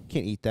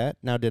 Can't eat that.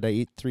 Now, did I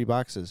eat 3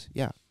 boxes?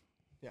 Yeah.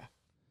 Yeah.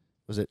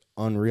 Was it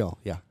unreal?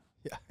 Yeah.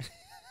 Yeah.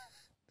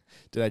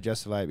 Did I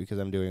justify it because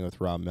I'm doing it with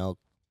raw milk?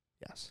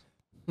 Yes.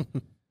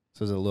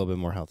 So is it a little bit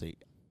more healthy?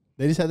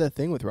 They just had that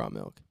thing with raw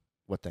milk.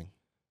 What thing?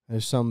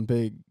 There's some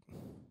big,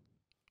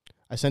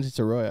 I sent it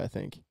to Roy, I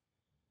think.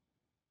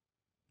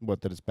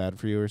 What, that it's bad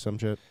for you or some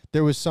shit?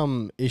 There was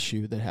some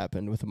issue that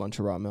happened with a bunch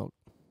of raw milk.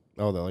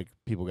 Oh, that, like,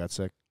 people got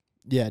sick?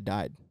 Yeah, it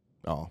died.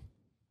 Oh.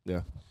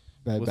 Yeah.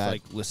 Bad, With, bad.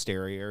 like,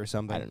 listeria or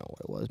something? I don't know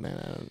what it was,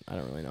 man. I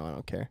don't really know. I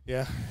don't care.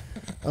 Yeah.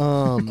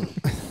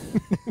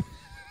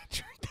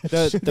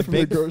 The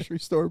big grocery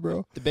store,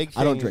 bro. The big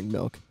thing, I don't drink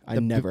milk. I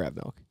never have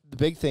milk. The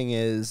big thing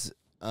is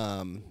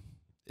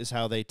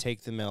how they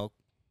take the milk,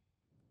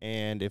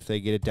 and if they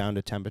get it down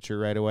to temperature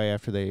right away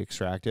after they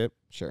extract it,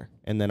 Sure.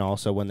 and then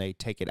also when they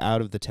take it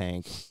out of the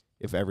tank,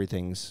 if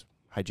everything's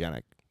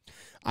hygienic.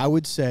 I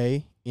would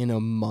say in a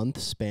month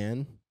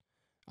span,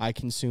 I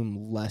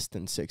consume less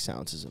than 6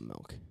 ounces of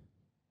milk.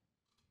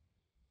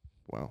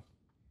 Wow,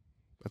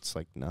 that's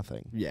like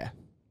nothing. Yeah.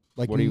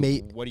 Like what are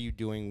you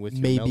doing with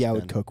your milk, maybe I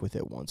would then? cook with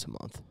it once a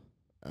month.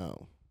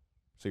 Oh,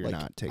 so you're Like,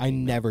 not taking. I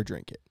milk. never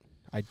drink it.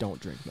 I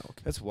don't drink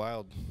milk. That's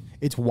wild.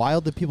 It's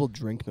wild that people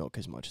drink milk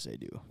as much as they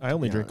do. I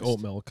only be drink honest.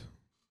 oat milk.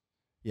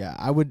 Yeah,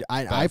 I would.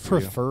 I Bad for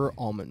you. prefer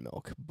almond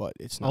milk, but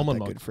it's not Almond that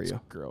milk good for is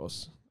you.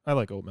 gross. I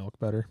like oat milk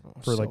better Oh,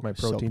 for like soap- my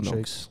soap protein milk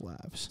shakes.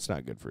 slabs. It's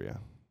not good for you.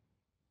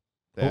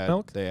 Oat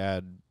milk? They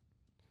add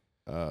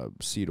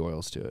seed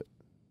oils to it.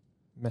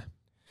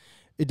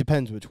 It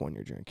depends which one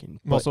you're drinking.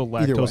 I'm also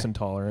either way. lactose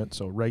intolerant,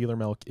 so regular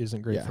milk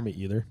isn't great Yeah. for me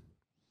either.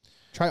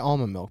 Try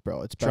almond milk,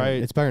 bro. It's better.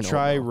 It's better than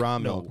Try oat milk. raw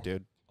No. milk,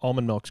 dude.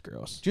 Almond milk's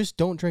gross. Just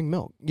don't drink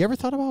milk. You ever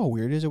thought about how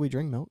weird it is that we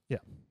drink milk?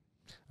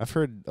 I've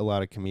heard a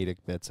lot of comedic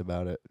bits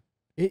about it.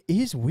 It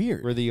is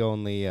weird. We're the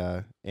only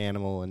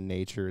animal in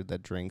nature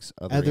that drinks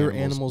Other other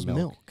animals'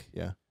 milk.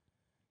 Yeah,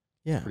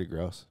 Yeah. pretty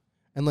gross.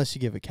 Unless you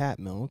give a cat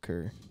milk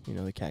or,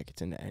 the cat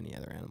gets into any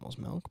other animal's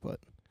milk. But,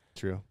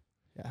 True.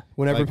 yeah.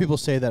 Whenever Like- people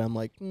say that, I'm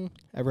like,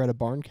 ever had a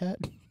barn cat?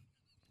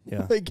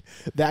 Yeah. Like,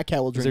 that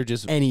cat will They're drink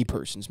just any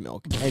person's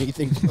milk.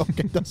 Anything's milk.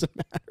 It doesn't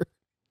matter.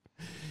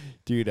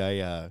 dude.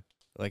 I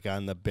like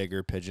on the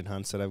bigger pigeon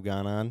hunts that I've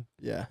gone on,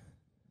 Yeah.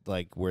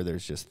 like where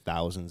there's just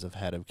thousands of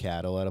head of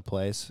cattle at a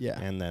place. Yeah.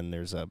 And then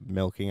there's a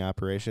milking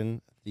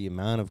operation. The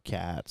amount of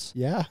cats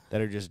Yeah.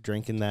 that are just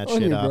drinking that On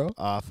shit you, up bro.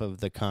 off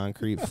of the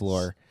concrete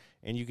floor,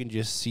 and you can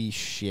just see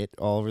shit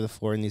all over the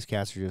floor, and these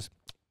cats are just.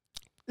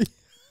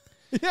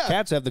 Yeah.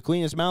 Cats have the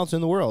cleanest mouths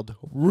in the world.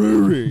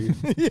 Riri.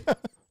 Yeah.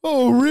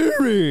 Oh,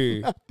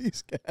 Riri. Not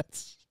these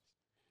cats.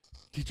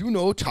 Did you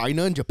know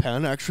China and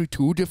Japan are actually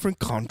 2 different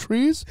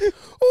countries?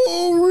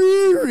 Oh,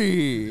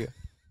 Riri.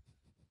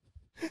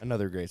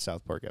 Another great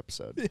South Park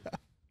episode.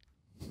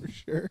 Yeah. For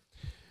sure.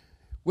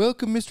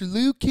 Welcome, Mr.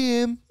 Liu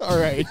Kim. All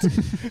right.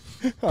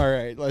 All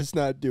right. Let's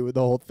not do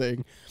the whole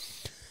thing.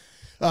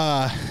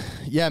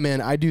 Yeah, man,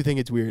 I do think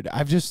it's weird.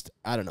 I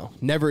don't know.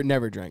 Never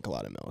drank a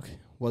lot of milk.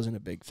 Wasn't a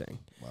big thing.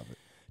 Love it.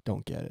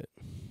 Don't get it.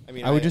 I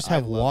mean, I would just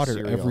have love water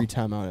cereal. every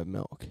time I have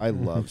milk. I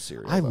love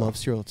cereal. I though. love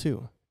cereal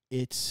too.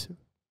 It's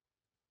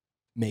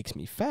makes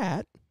me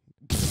fat,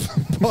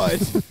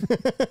 but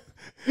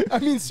I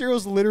mean,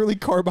 cereal's literally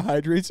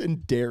carbohydrates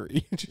and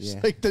dairy. Just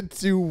Yeah. like the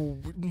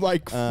two,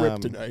 like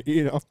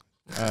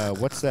kryptonite,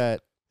 What's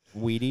that?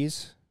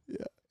 Wheaties? Yeah.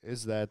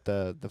 Is that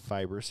the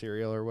fiber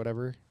cereal or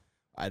whatever?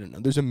 I don't know.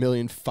 There's a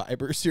million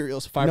fiber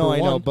cereals. Fiber No, I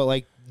know, One. but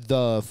like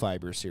the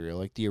fiber cereal,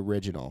 like the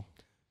original.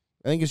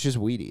 I think it's just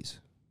Wheaties.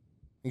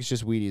 I think it's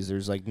just Wheaties.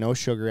 There's like no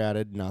sugar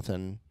added,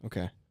 nothing.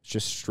 Okay. It's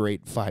just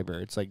straight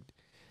fiber. It's like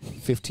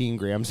 15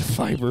 grams of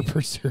fiber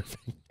per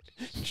serving.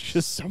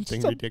 Just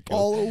something Just a ridiculous.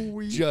 ball of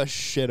wheat. Just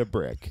shit a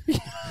brick.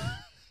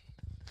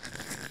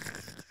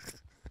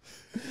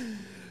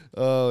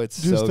 Oh,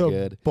 it's Just so a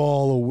good.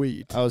 ball of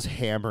wheat. I was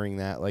hammering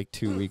that like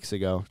 2 weeks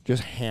ago.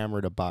 Just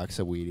hammered a box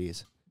of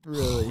Wheaties.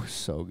 Really? Oh,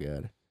 so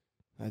good.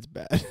 That's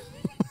bad.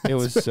 It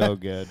was so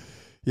good.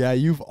 Yeah,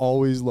 you've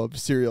always loved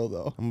cereal,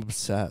 though. I'm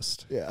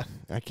obsessed. Yeah.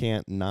 I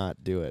can't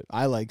not do it.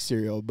 I like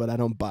cereal, but I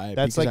don't buy it.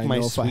 That's because like I my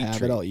know if I sweet have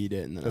treat. it, I'll eat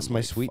it. And then That's I'm my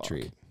like, sweet fuck.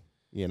 treat.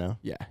 You know?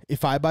 Yeah.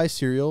 If I buy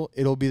cereal,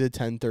 it'll be the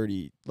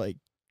 10:30. Like,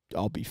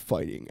 I'll be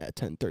fighting at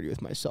 10:30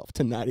 with myself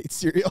to not eat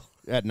cereal.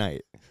 At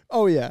night.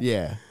 Oh, yeah.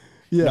 Yeah.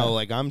 Yeah. No,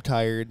 like I'm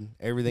tired.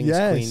 Everything's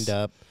Yes. cleaned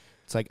up.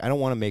 It's like I don't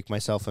want to make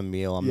myself a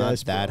meal. I'm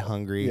Yes, not that bro.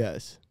 hungry.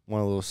 Yes.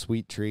 Want a little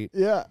sweet treat.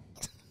 Yeah.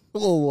 A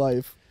little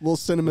life. A little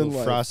cinnamon Little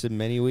life. frosted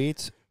mini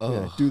wheats. Oh,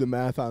 Yeah, do the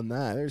math on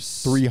that.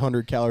 There's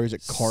 300 calories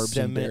of carbs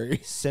and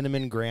berries.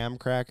 cinnamon graham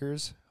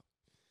crackers.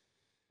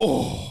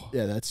 Oh,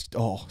 Yeah, that's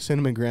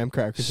cinnamon graham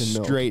crackers and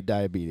milk. straight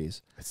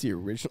diabetes. That's the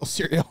original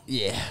cereal.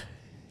 Yeah,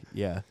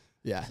 yeah.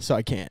 Yeah, so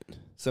I can't.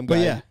 Some But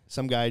guy, yeah.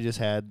 some guy just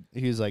had.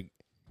 He was like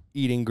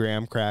eating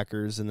graham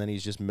crackers, and then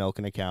he's just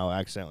milking a cow.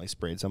 Accidentally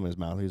sprayed some in his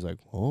mouth. He's like,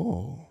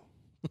 "Oh,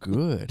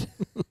 good."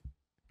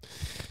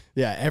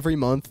 Yeah, every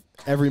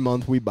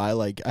month we buy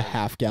like a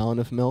half gallon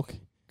of milk.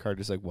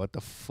 Carter's like, "What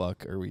the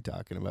fuck are we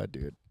talking about,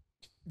 dude?"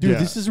 Dude, Yeah.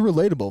 this is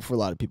relatable for a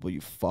lot of people,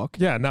 you fuck.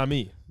 Yeah, not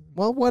me.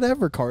 Well,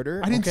 whatever,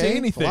 Carter. I didn't say okay?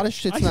 anything. A lot of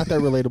shit's not that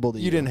relatable to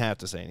you. You didn't have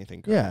to say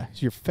anything. Carter. Yeah,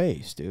 it's your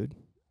face, dude.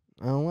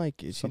 I don't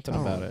like it. Something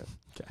You about don't. it.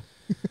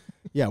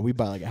 Yeah, we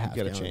buy like a half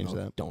gotta gallon. change of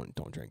milk. that.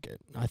 Don't drink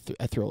it.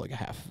 I throw like a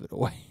half of it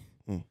away.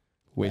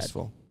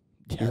 Wasteful.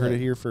 Yeah, You heard it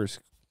here first.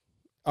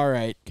 All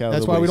right. Cal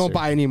That's the why we don't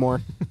waster. buy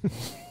anymore.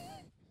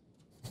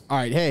 All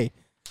right. Hey,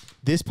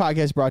 this podcast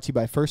is brought to you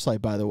by First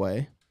Light, by the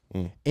way.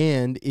 Mm.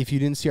 And if you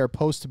didn't see our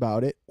post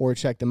about it or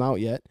check them out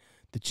yet,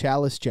 the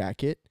Chalice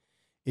jacket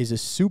is a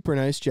super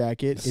nice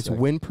jacket. It's Sick.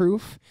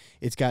 windproof.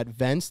 It's got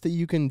vents that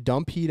you can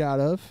dump heat out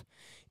of.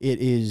 It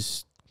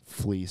is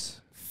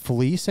Fleece.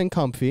 fleece and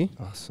comfy.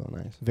 Oh, so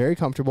nice. Very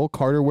comfortable.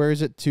 Carter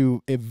wears it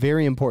to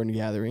very important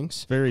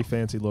gatherings. Very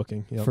fancy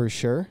looking. Yep. For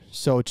sure.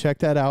 So check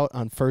that out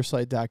on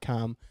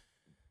firstlight.com.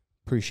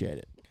 Appreciate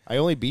it. I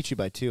only beat you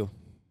by 2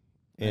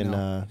 I in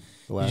know.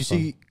 the last Did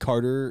you see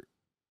Carter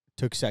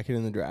took second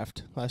in the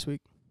draft last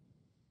week?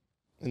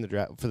 one. In the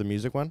draft for the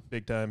music one.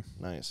 Big time.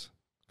 Nice.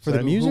 For the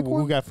who- music who,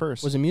 one? Who got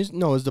first? Was it music?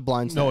 No, it was the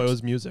blind No, it Snacks.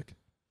 was music.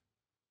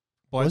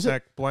 Blind Was it?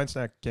 Snack. Blind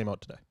Snack came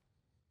out today.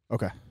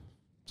 Okay.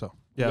 So Who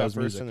yeah, got it was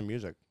first music. in the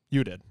music.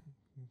 You did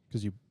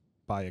because you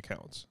buy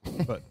accounts.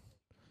 But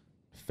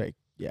Fake.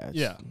 Yeah. It's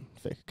Yeah.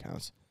 Fake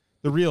accounts.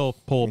 the real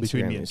poll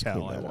between Instagram me and just Cal,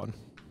 cleaned I that up. won.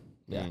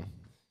 Yeah. Mm.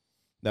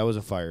 That was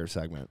a fire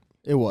segment.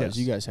 It was. Yes.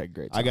 You guys had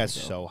great I got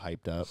songs, so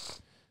hyped up.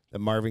 The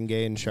Marvin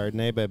Gaye and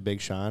Chardonnay by Big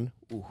Sean.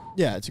 though.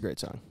 Yeah, it's a great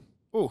song.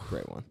 Ooh,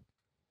 Great one.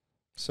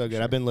 so good.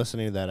 Sure. I've been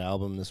listening to that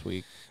album this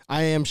week.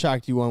 I am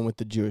shocked you won with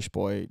the Jewish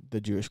boy,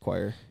 the Jewish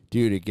choir.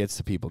 Dude, it gets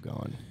the people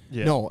going.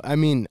 Yeah. No, I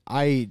mean,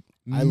 I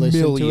listened to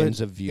Millions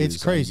it. of views.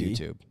 It's crazy. On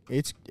YouTube.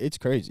 It's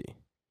crazy.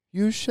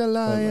 You shall But,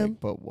 I am. like,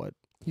 but what?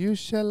 You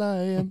shall I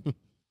am.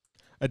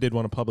 I did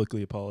want to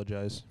publicly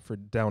apologize for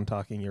down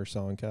talking your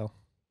song, Cal.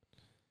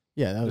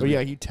 Yeah, that was Oh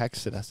yeah, he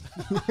texted us.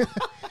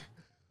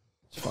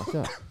 it's fucked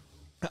up.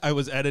 I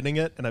was editing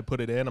it and I put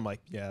it in. I'm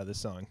like, yeah, this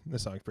song's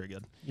pretty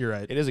good. You're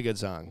right. It is a good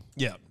song.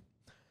 Yeah.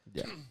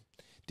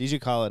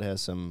 DJ Khaled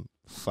has some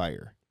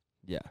fire.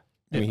 Yeah.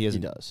 I mean, he He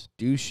doesn't does.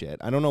 do shit.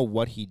 I don't know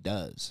what he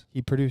does.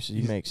 He produces.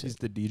 He makes He's it.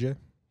 the DJ.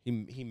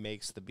 He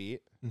makes the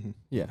beat. Mm-hmm.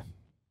 Yeah.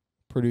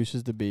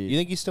 Produces the beat. You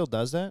think he still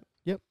does that?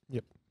 Yep.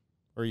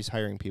 Or he's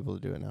hiring people to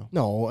do it now?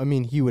 No, I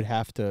mean, he would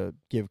have to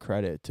give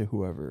credit to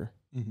whoever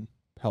Mm-hmm.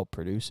 helped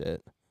produce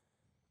it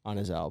on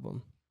his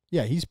album.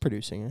 Yeah, he's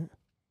producing it.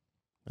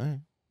 All right.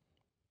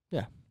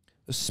 Yeah.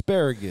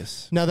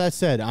 Asparagus. Now, that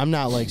said, I'm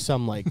not like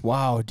some like,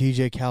 wow,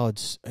 DJ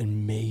Khaled's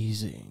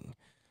amazing.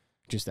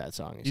 Just that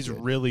song is He's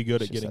good. really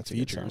good It's at just getting that's a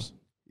good song. features.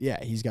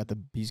 Yeah,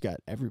 he's got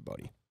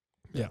everybody.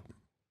 It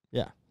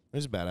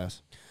was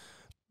badass.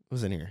 It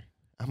was in here.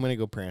 I'm going to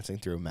go prancing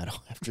through a meadow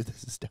after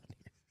this is done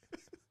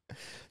here.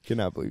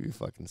 Cannot believe you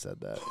fucking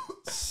said that.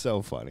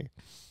 So funny.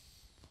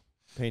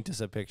 Paint us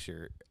a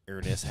picture,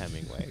 Ernest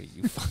Hemingway,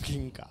 you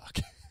fucking cock.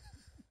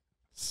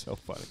 So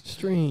funny.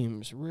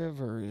 Streams,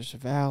 rivers,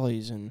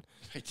 valleys, and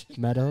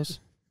meadows.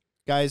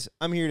 Guys,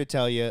 I'm here to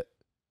tell you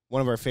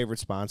one of our favorite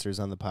sponsors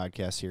on the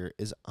podcast here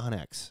is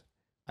Onyx.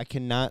 I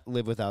cannot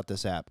live without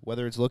this app.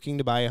 Whether it's looking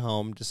to buy a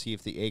home to see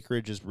if the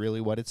acreage is really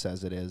what it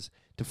says it is,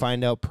 to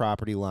find out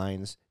property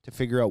lines, to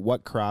figure out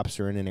what crops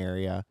are in an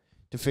area,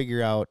 to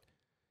figure out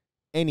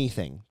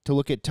anything, to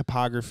look at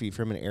topography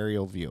from an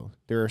aerial view.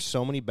 There are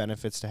so many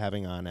benefits to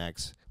having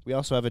Onyx. We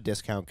also have a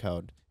discount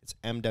code. It's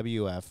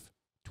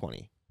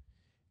MWF20,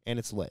 and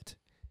it's lit.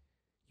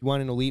 You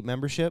want an elite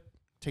membership?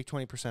 Take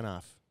 20%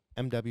 off.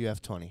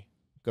 MWF20.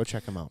 Go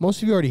check them out.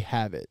 Most of you already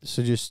have it,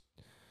 so just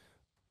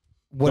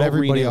what Don't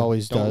everybody renew.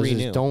 always Don't does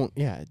renew.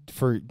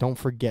 is don't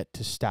forget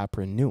to stop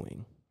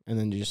renewing, and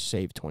then just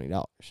save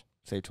 $20.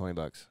 Save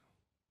 $20.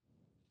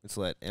 It's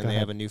lit. And Go they ahead.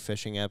 have a new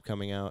fishing app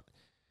coming out.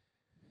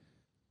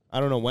 I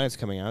don't know when it's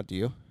coming out. Do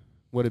you?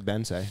 What did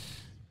Ben say?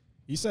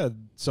 He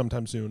said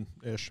sometime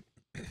soon-ish.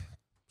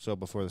 So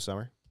before the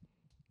summer?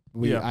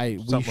 We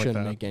something like shouldn't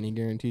that. make any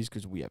guarantees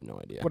because we have no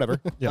idea. Whatever.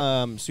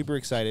 Yeah. Super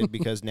excited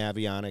because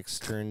Navionics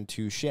turned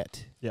to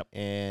shit. Yep.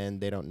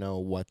 And they don't know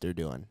what they're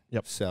doing.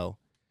 Yep. So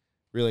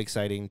really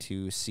exciting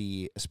to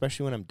see,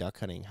 especially when I'm duck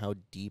hunting, how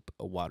deep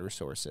a water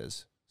source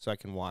is. So I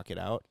can walk it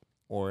out,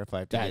 or if I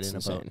have to That's get in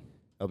insane. a boat,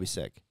 I'll be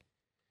sick.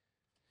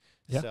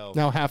 Yeah. So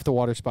Now, half the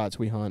water spots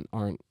we hunt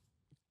aren't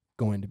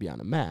going to be on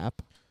a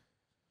map.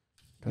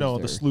 'Cause No, the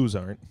they're- sloughs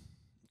aren't.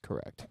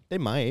 correct. they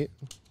might.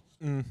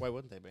 Mm. Why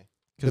wouldn't they be?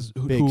 Because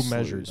The big who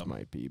measures sloughs them?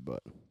 might be,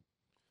 but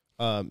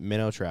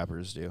Minnow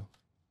trappers do.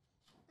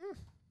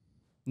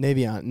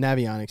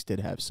 Navionics did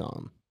have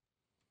some.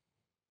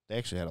 They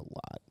actually had a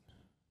lot.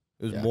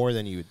 It was Yeah. more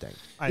than you would think.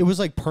 It was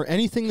like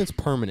anything that's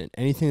permanent,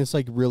 anything that's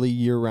like really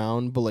year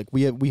round. But like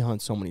we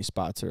hunt so many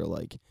spots that are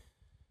like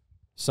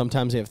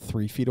sometimes they have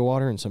 3 feet of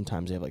water and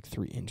sometimes they have like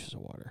 3 inches of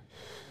water.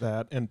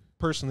 That, and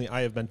personally,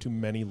 I have been to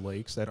many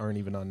lakes that aren't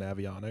even on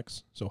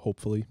Navionics, so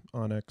hopefully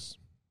Onyx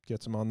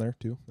gets them on there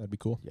too. That'd be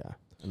cool. Yeah,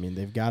 I mean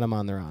they've got them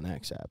on their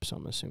OnX app, so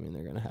I'm assuming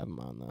they're gonna have them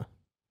on the.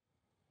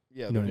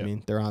 Yeah. You know what yeah. I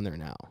mean? They're on there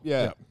now.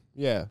 Yeah. Yeah.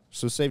 Yeah.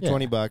 So save Yeah.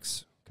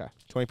 $20. 'Kay.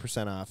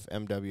 20% off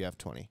MWF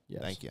 20.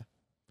 Yes. Thank you.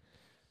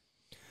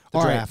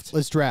 All right, draft.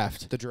 let's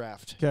draft. The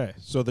draft. Okay,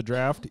 so the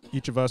draft,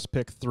 each of us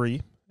pick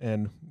 3,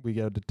 and we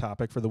get a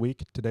topic for the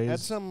week. Add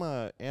Today's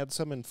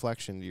some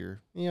inflection to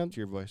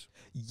your voice.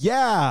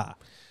 yeah.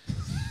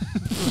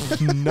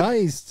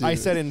 Nice. Dude. I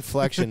said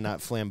inflection, not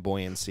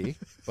flamboyancy,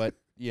 but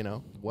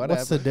whatever.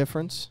 What's the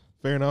difference?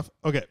 Fair enough.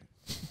 Okay.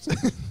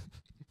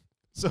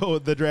 So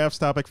the draft's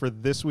topic for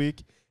this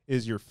week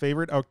is your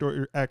favorite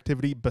outdoor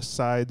activity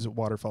besides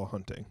waterfowl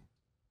hunting.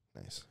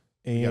 Nice.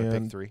 You gotta pick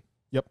And 3.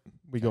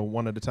 we go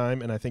one at a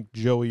time, and I think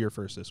Joey, you're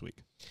first this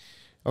week.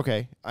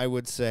 Okay, I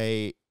would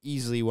say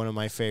easily one of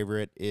my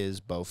favorite is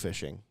bow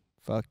fishing.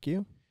 Fuck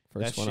you.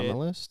 First That one on shit- the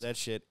list. That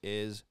shit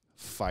is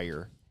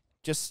fire.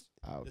 Just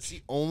it's Ouch.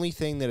 the only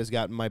thing that has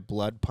gotten my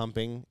blood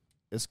pumping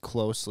as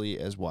closely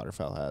as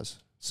waterfowl has.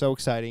 So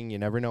exciting! You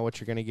never know what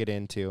you're gonna get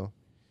into,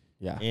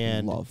 Yeah,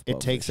 and love it bow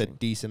takes fishing. a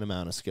decent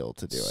amount of skill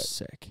to do it.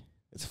 Sick.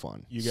 It's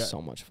fun. You got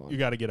so much fun. you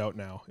got to get out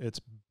now.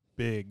 It's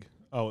big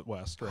out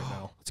west right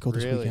now. Let's go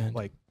this Really? weekend.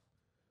 Like,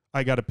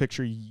 I got a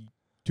picture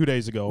 2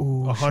 days ago,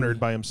 Ooh, 100 shit.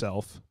 by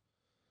himself.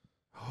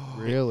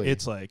 Really?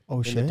 It's like oh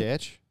in shit. the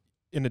ditch.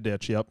 in a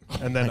ditch. Yep.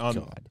 And then My on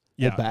God.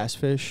 yeah, We'll bass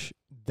fish,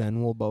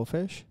 then we'll bow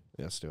fish.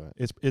 Let's do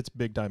it. it's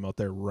big time out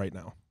there right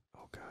now.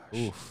 Oh gosh.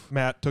 Oof.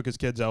 Matt took his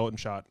kids out and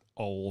shot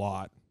a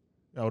lot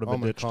out of I'm a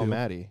gonna ditch call too.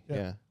 Maddie. Yeah.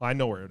 Yeah. I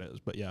know where it is,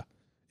 but yeah,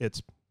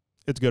 it's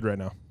good right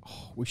now.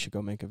 Oh, we should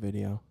go make a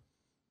video.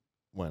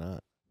 Why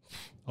not?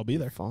 I'll be Be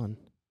there. Fun.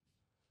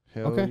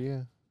 Hell Okay.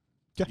 yeah.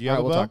 Yeah. Do you All have right,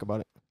 a we'll bow? talk about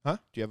it. Do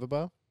you have a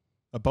bow?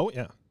 A boat,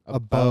 yeah. A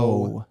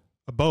bow.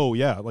 A bow,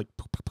 yeah. Like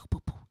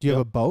Do you Yep.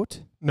 have a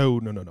boat? no.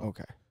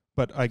 Okay.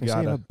 But I Can you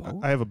say got a boat?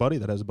 I have a buddy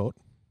that has a boat.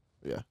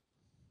 Yeah.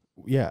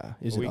 Yeah.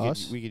 Is we it could,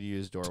 us? We could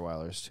use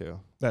Dorweilers too.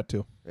 That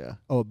too. Yeah.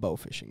 Oh, a bow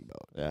fishing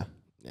boat. Yeah.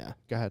 Yeah.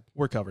 Go ahead.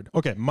 We're covered.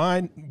 Okay,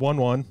 mine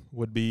 1-1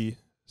 would be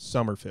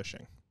summer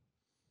fishing.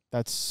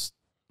 That's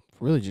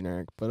really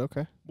generic, but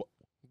okay.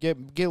 Get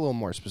a little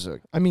more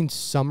specific. I mean,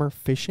 summer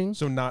fishing.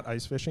 So not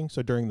ice fishing.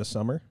 So during the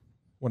summer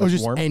when Oh, it's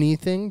just warm.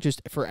 anything,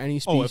 just for any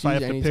species. Oh, if I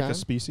have to pick anytime? a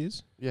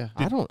species, Yeah.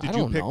 I don't did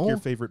you pick know. your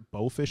favorite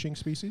bow fishing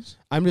species?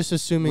 I'm just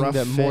assuming Rough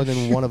that more fish.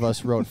 than one of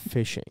us wrote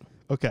fishing.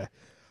 Okay,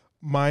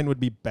 mine would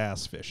be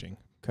bass fishing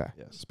Okay.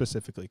 Yes.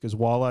 specifically because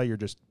walleye you're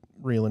just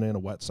reeling in a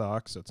wet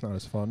sock, so it's not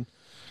as fun.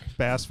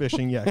 Bass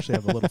fishing, you actually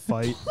have a little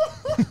fight.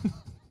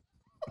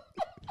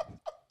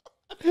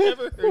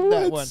 Never heard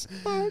that one.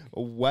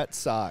 A wet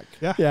sock.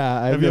 Yeah, Yeah,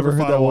 I've Have you never ever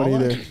heard fought that a one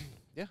walleye? either.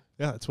 yeah,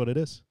 that's what it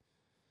is.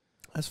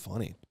 That's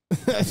funny.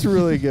 That's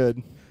really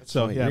good.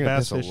 So Funny. yeah, You're gonna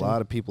bass piss fishing. a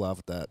lot of people off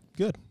with that.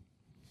 Good.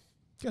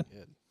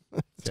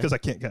 It's because I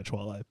can't catch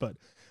walleye, but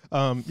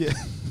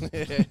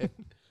yeah,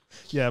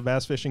 yeah,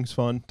 bass fishing's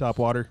fun. Top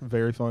water,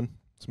 very fun.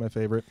 It's my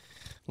favorite.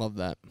 Love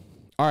that.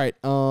 All right.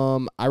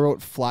 I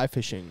wrote fly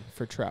fishing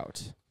for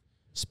trout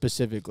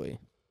specifically.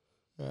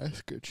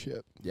 That's good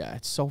shit. Yeah,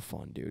 it's so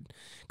fun, dude.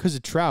 Because a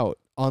trout,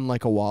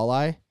 unlike a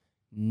walleye,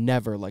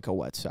 never like a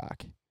wet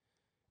sock.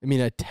 I mean,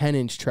 a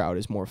 10-inch trout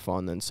is more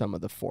fun than some of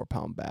the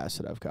 4-pound bass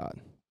that I've got.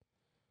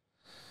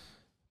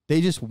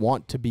 They just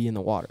want to be in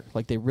the water.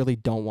 Like, they really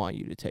don't want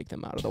you to take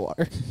them out of the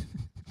water.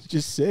 It's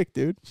just sick,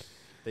 dude.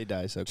 They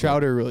die so quick.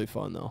 Trout are really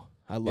fun, though.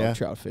 I love Yeah.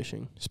 trout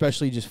fishing,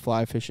 especially just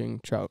fly fishing.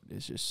 Trout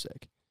is just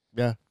sick.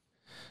 Yeah.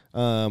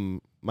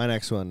 My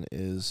next one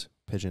is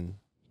pigeon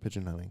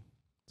hunting.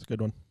 It's a good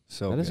one.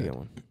 So That good. is a good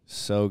one.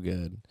 So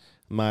good.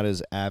 I'm not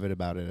as avid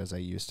about it as I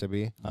used to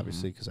be,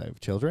 obviously, because I have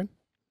children.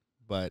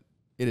 But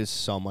it is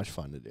so much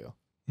fun to do.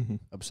 Mm-hmm.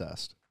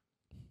 Obsessed.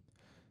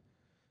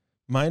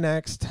 My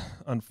next,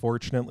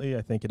 unfortunately,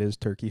 I think it is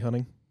turkey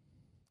hunting.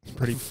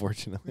 Pretty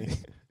fortunately.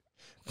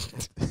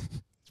 It's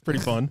pretty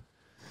fun.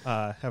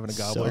 Having a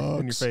gobbler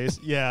in your Sucks. face.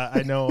 Yeah,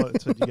 I know.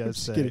 That's what you guys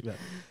Just say. kidding.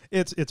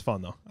 but it's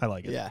fun though. I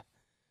like it. Yeah.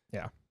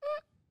 Yeah.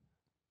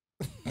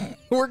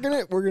 We're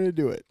gonna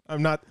do it.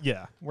 I'm not.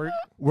 Yeah,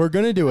 We're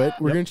gonna do it.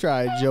 We're Yep. gonna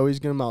try. Joey's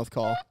gonna mouth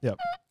call. Yep.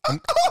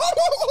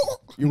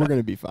 We're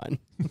gonna be fine.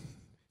 Did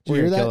you We're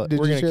hear gonna kill that? it. Did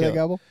We're you gonna hear that kill it.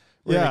 gobble?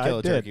 We're Yeah, gonna kill I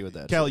a did. turkey with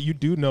that. Cal, shit. you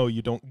do know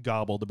you don't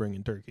gobble to bring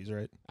in turkeys,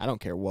 right? I don't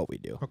care what we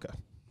do. Okay.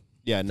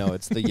 Yeah, no,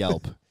 it's the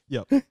Yelp.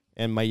 Yep.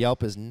 And my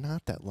Yelp is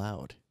not that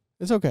loud.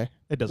 It's okay.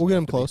 It doesn't. We'll get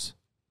have him to be. close.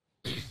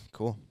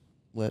 Cool.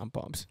 Lit. I'm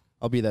pumped.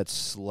 I'll be that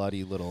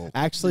slutty little.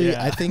 Actually,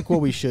 Yeah. I think what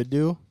we should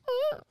do.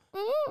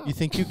 You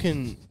think you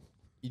can?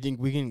 You think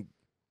we can?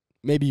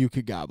 Maybe you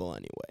could gobble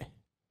anyway.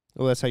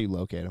 Well, that's how you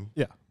locate them.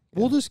 Yeah.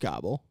 We'll just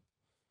gobble.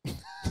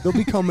 They'll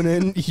be coming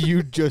in.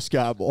 You just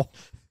gobble.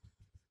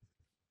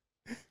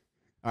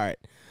 All right,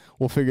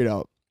 we'll figure it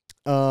out.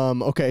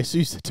 Okay, so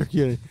you said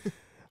turkey.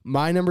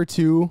 My number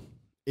 2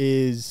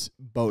 is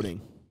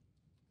boating.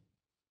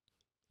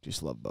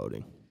 Just love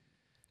boating.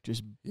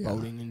 Just Yeah.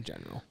 boating in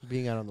general.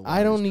 Being out on the water.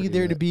 I don't need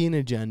there to be an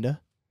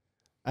agenda.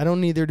 I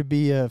don't need there to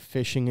be a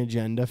fishing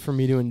agenda for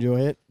me to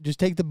enjoy it. Just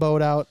take the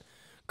boat out,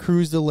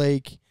 cruise the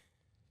lake,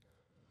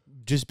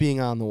 just being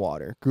on the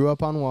water. Grew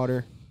up on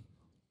water,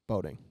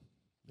 boating.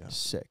 Yeah.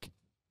 Sick.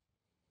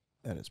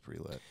 That is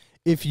pretty lit.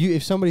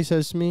 If somebody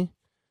says to me,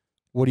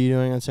 "What are you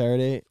doing on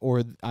Saturday?"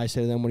 or I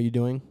say to them, "What are you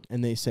doing?"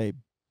 and they say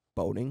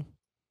boating,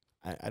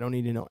 I don't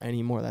need to know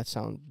any more.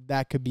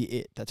 That could be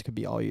it. That could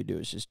be all you do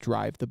is just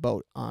drive the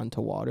boat onto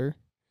water.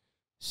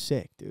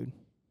 Sick, dude.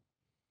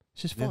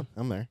 It's just fun.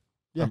 I'm there.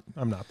 Yeah.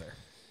 I'm not there.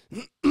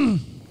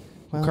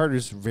 Well,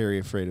 Carter's very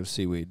afraid of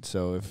seaweed,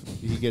 so if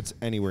he gets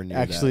anywhere near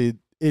actually,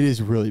 it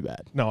is really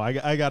bad. No,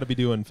 I got to be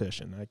doing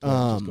fishing. I can't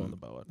just go on the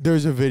boat.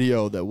 There's a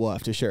video that we'll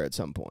have to share at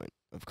some point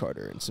of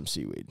Carter and some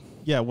seaweed.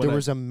 Yeah, when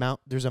there's a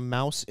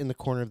mouse in the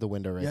corner of the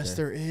window right Yes,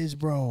 there. there is,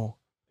 bro.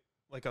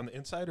 like on the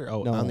inside or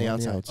No, on the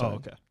outside. Oh,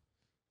 okay.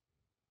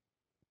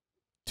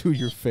 To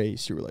your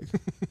face, you were like,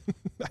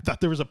 I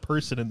thought there was a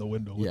person in the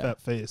window with Yeah.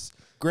 that face.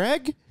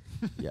 Greg?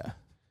 yeah.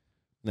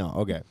 No,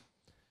 okay.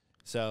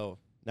 So,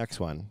 next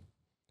one.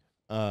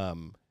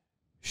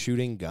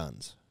 Shooting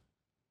guns.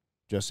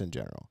 Just in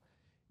general.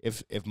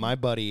 If my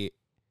buddy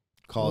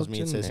calls me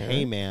and says, generic.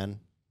 "Hey man,"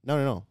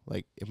 no.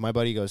 Like if my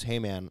buddy goes, "Hey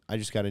man, I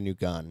just got a new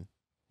gun.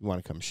 You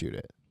want to come shoot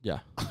it?" Yeah.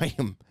 I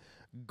am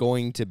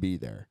going to be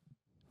there.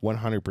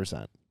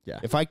 100%. Yeah.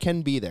 If I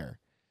can be there.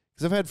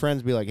 Cuz I've had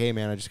friends be like, "Hey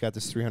man, I just got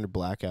this 300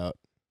 blackout.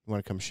 You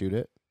want to come shoot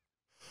it?"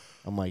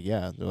 I'm like,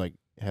 "Yeah." They're like,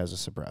 "It has a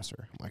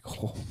suppressor." I'm like,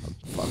 "Oh,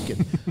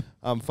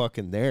 I'm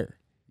fucking there."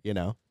 You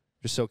know?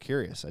 Just so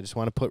curious. I just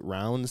want to put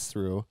rounds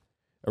through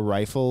a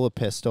rifle, a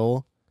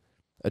pistol,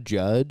 a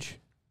judge,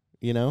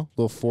 you know,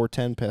 little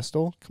 410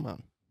 pistol. Come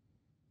on.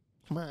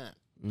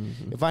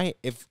 Mm-hmm.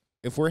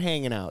 If we're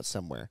hanging out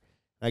somewhere,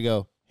 I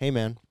go, "Hey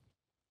man,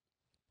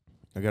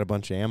 I got a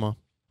bunch of ammo.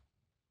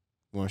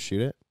 You want to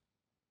shoot it?"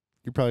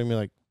 You're probably gonna be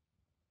like,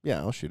 "Yeah,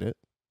 I'll shoot it."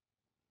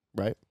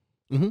 Right?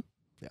 Mm-hmm.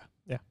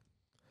 Yeah.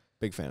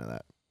 Big fan of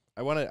that.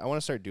 I want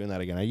to start doing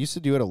that again. I used to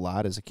do it a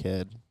lot as a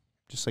kid,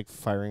 just like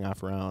firing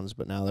off rounds,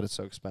 but now that it's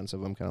so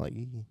expensive, I'm kind of like,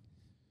 "Ee."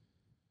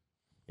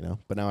 You know,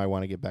 but now I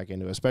want to get back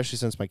into it, especially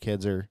since my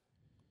kids.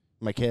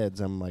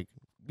 I'm like,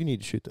 you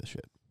need to shoot this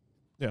shit.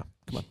 Yeah.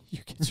 Come on.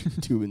 Your kids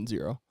are 2 and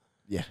 0.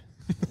 Yeah.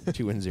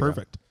 2 and 0.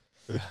 Perfect.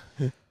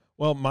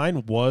 Well,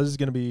 mine was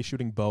going to be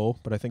shooting bow,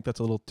 but I think that's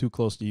a little too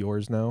close to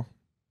yours now.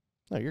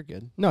 No, you're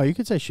good. No, you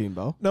could say shooting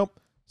bow. Nope.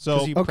 So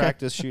Because you okay.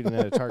 practice shooting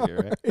at a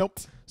target, right? Nope.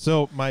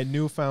 So my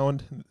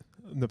newfound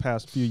in the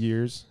past few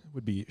years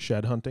would be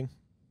shed hunting.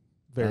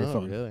 Very Oh,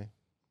 fun. really?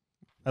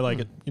 I like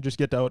it. You just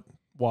get out,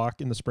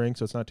 walk in the spring,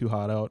 so it's not too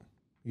hot out.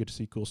 You get to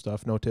see cool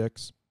stuff. No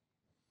ticks.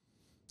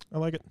 I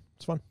like it.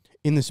 It's fun.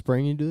 In the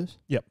spring, you do this?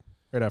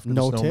 Right after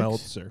No the snow ticks?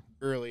 melts, or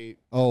Early.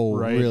 Oh,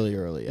 Right. really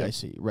early. I Yep.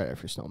 see. Right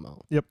after snow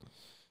melt. Yep. I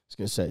was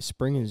going to say,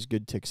 spring is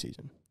good tick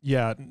season.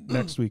 yeah,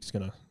 next week's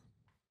gonna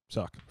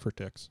suck for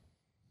ticks.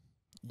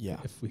 Yeah.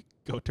 If we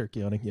go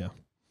turkey hunting, yeah.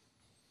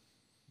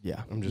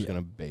 Yeah. I'm just Yeah.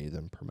 going to bathe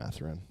in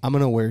permethrin. I'm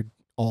going to wear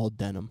all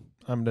denim.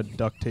 I'm gonna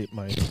duct tape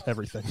my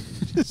everything.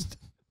 Just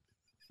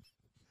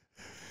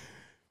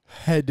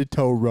head to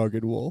toe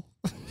rugged wool.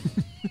 I'm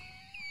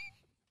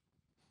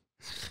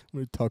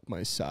going to tuck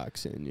my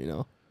socks in, you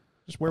know.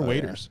 Just wear Oh, yeah.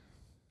 waders.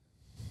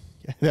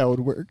 Yeah, that would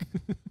work.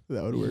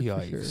 That would work for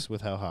Yikes, sure.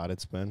 with how hot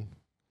it's been.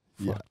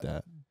 Yeah. Fuck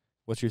that.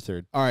 What's your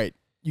third? All right.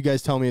 You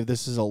guys tell me if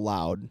this is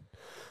allowed,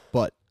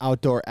 but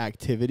outdoor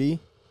activity,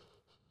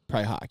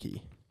 probably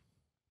hockey.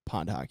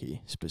 Pond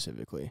hockey,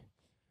 specifically.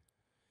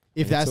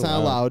 If It's that's not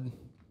allowed,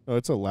 Oh,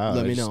 it's allowed.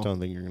 Let I me just know. don't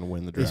think you're going to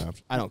win the It's-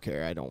 draft. I don't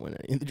care. I don't win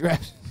any of the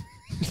drafts.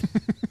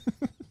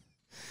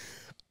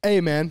 Hey,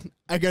 man,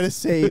 I got to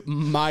say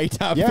my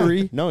top Yeah.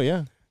 3. No,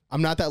 yeah.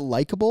 I'm not that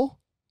likable.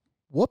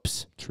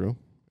 Whoops. True.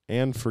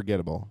 And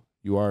forgettable.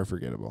 You are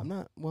forgettable. I'm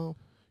not, well,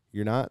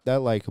 You're not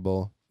that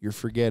likable. You're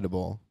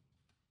forgettable.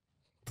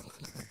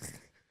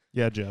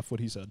 Yeah, Jeff, what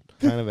he said.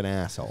 Kind of an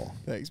asshole.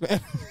 thanks, man.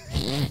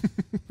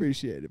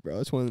 Appreciate it, bro.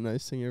 It's one of the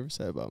nicest things you ever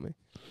said about me.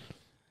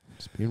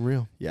 Just being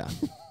real. Yeah.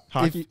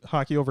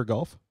 Hockey over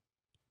golf.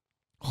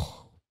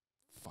 Oh,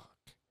 fuck.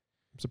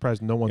 I'm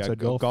Surprised no one said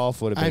golf.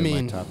 Golf would have been I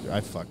mean, my top 3.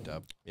 I fucked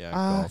up. Yeah,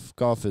 golf.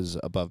 Golf is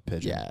above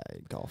pigeon. Yeah,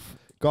 golf.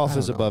 Golf I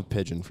is don't know. above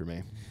pigeon for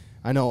me.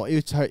 I know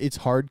it's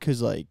hard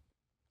because like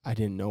I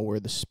didn't know where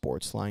the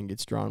sports line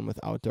gets drawn with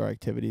outdoor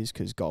activities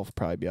because golf would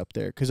probably be up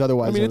there. Because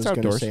otherwise, I it's was going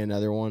to outdoors. say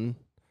another one,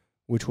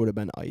 which would have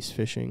been ice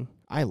fishing.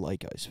 I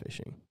like ice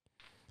fishing.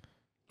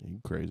 You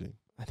crazy.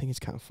 I think it's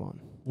kind of fun.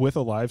 With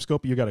a live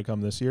scope, you got to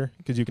come this year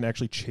because you can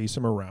actually chase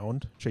them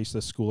around, chase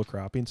the school of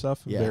crappie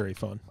stuff. Yeah. Very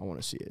fun. I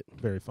want to see it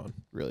Very fun.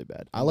 really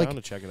bad. I'm down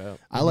to check it out.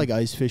 I like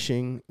ice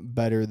fishing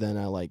better than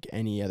I like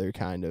any other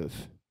kind of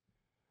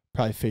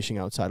probably fishing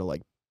outside of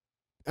like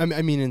I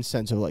mean in the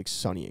sense of like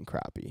sunny and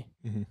crappie.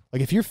 Mm-hmm.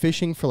 Like if you're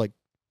fishing for like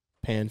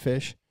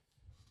panfish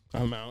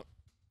I'm out.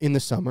 in the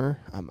summer,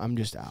 I'm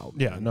just out.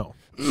 Yeah, man. no.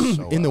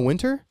 So in the out.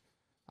 winter,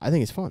 I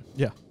think it's fun.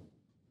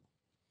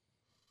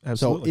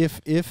 Absolutely. So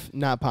if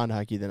not pond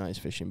hockey, then ice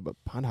fishing. But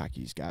pond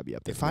hockey's gotta be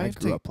up there. If I I have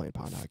grew to- up playing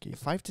pond hockey.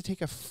 If I have to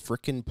take a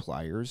frickin'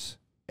 pliers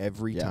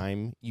every Yeah.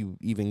 time you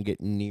even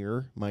get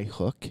near my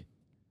hook,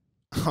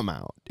 I'm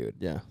out, dude.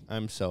 Yeah,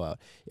 I'm so out.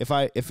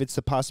 If it's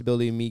the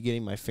possibility of me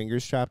getting my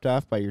fingers chopped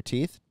off by your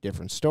teeth,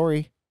 different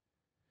story.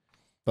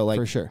 But like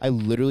for sure. I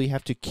literally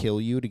have to kill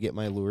you to get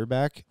my lure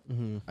back.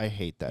 Mm-hmm. I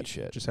hate that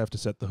shit. Just have to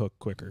set the hook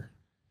quicker.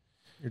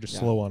 You're just Yeah.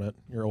 slow on it.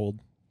 You're old.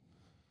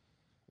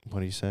 What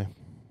do you say?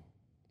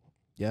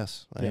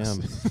 Yes, I Yes.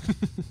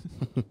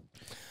 am.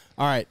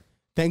 All right.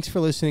 Thanks for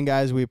listening,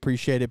 guys. We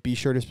appreciate it. Be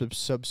sure to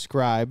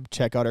subscribe.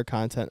 Check out our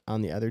content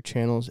on the other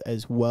channels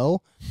as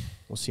well.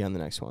 We'll see you on the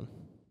next one.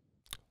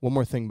 One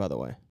more thing, by the way.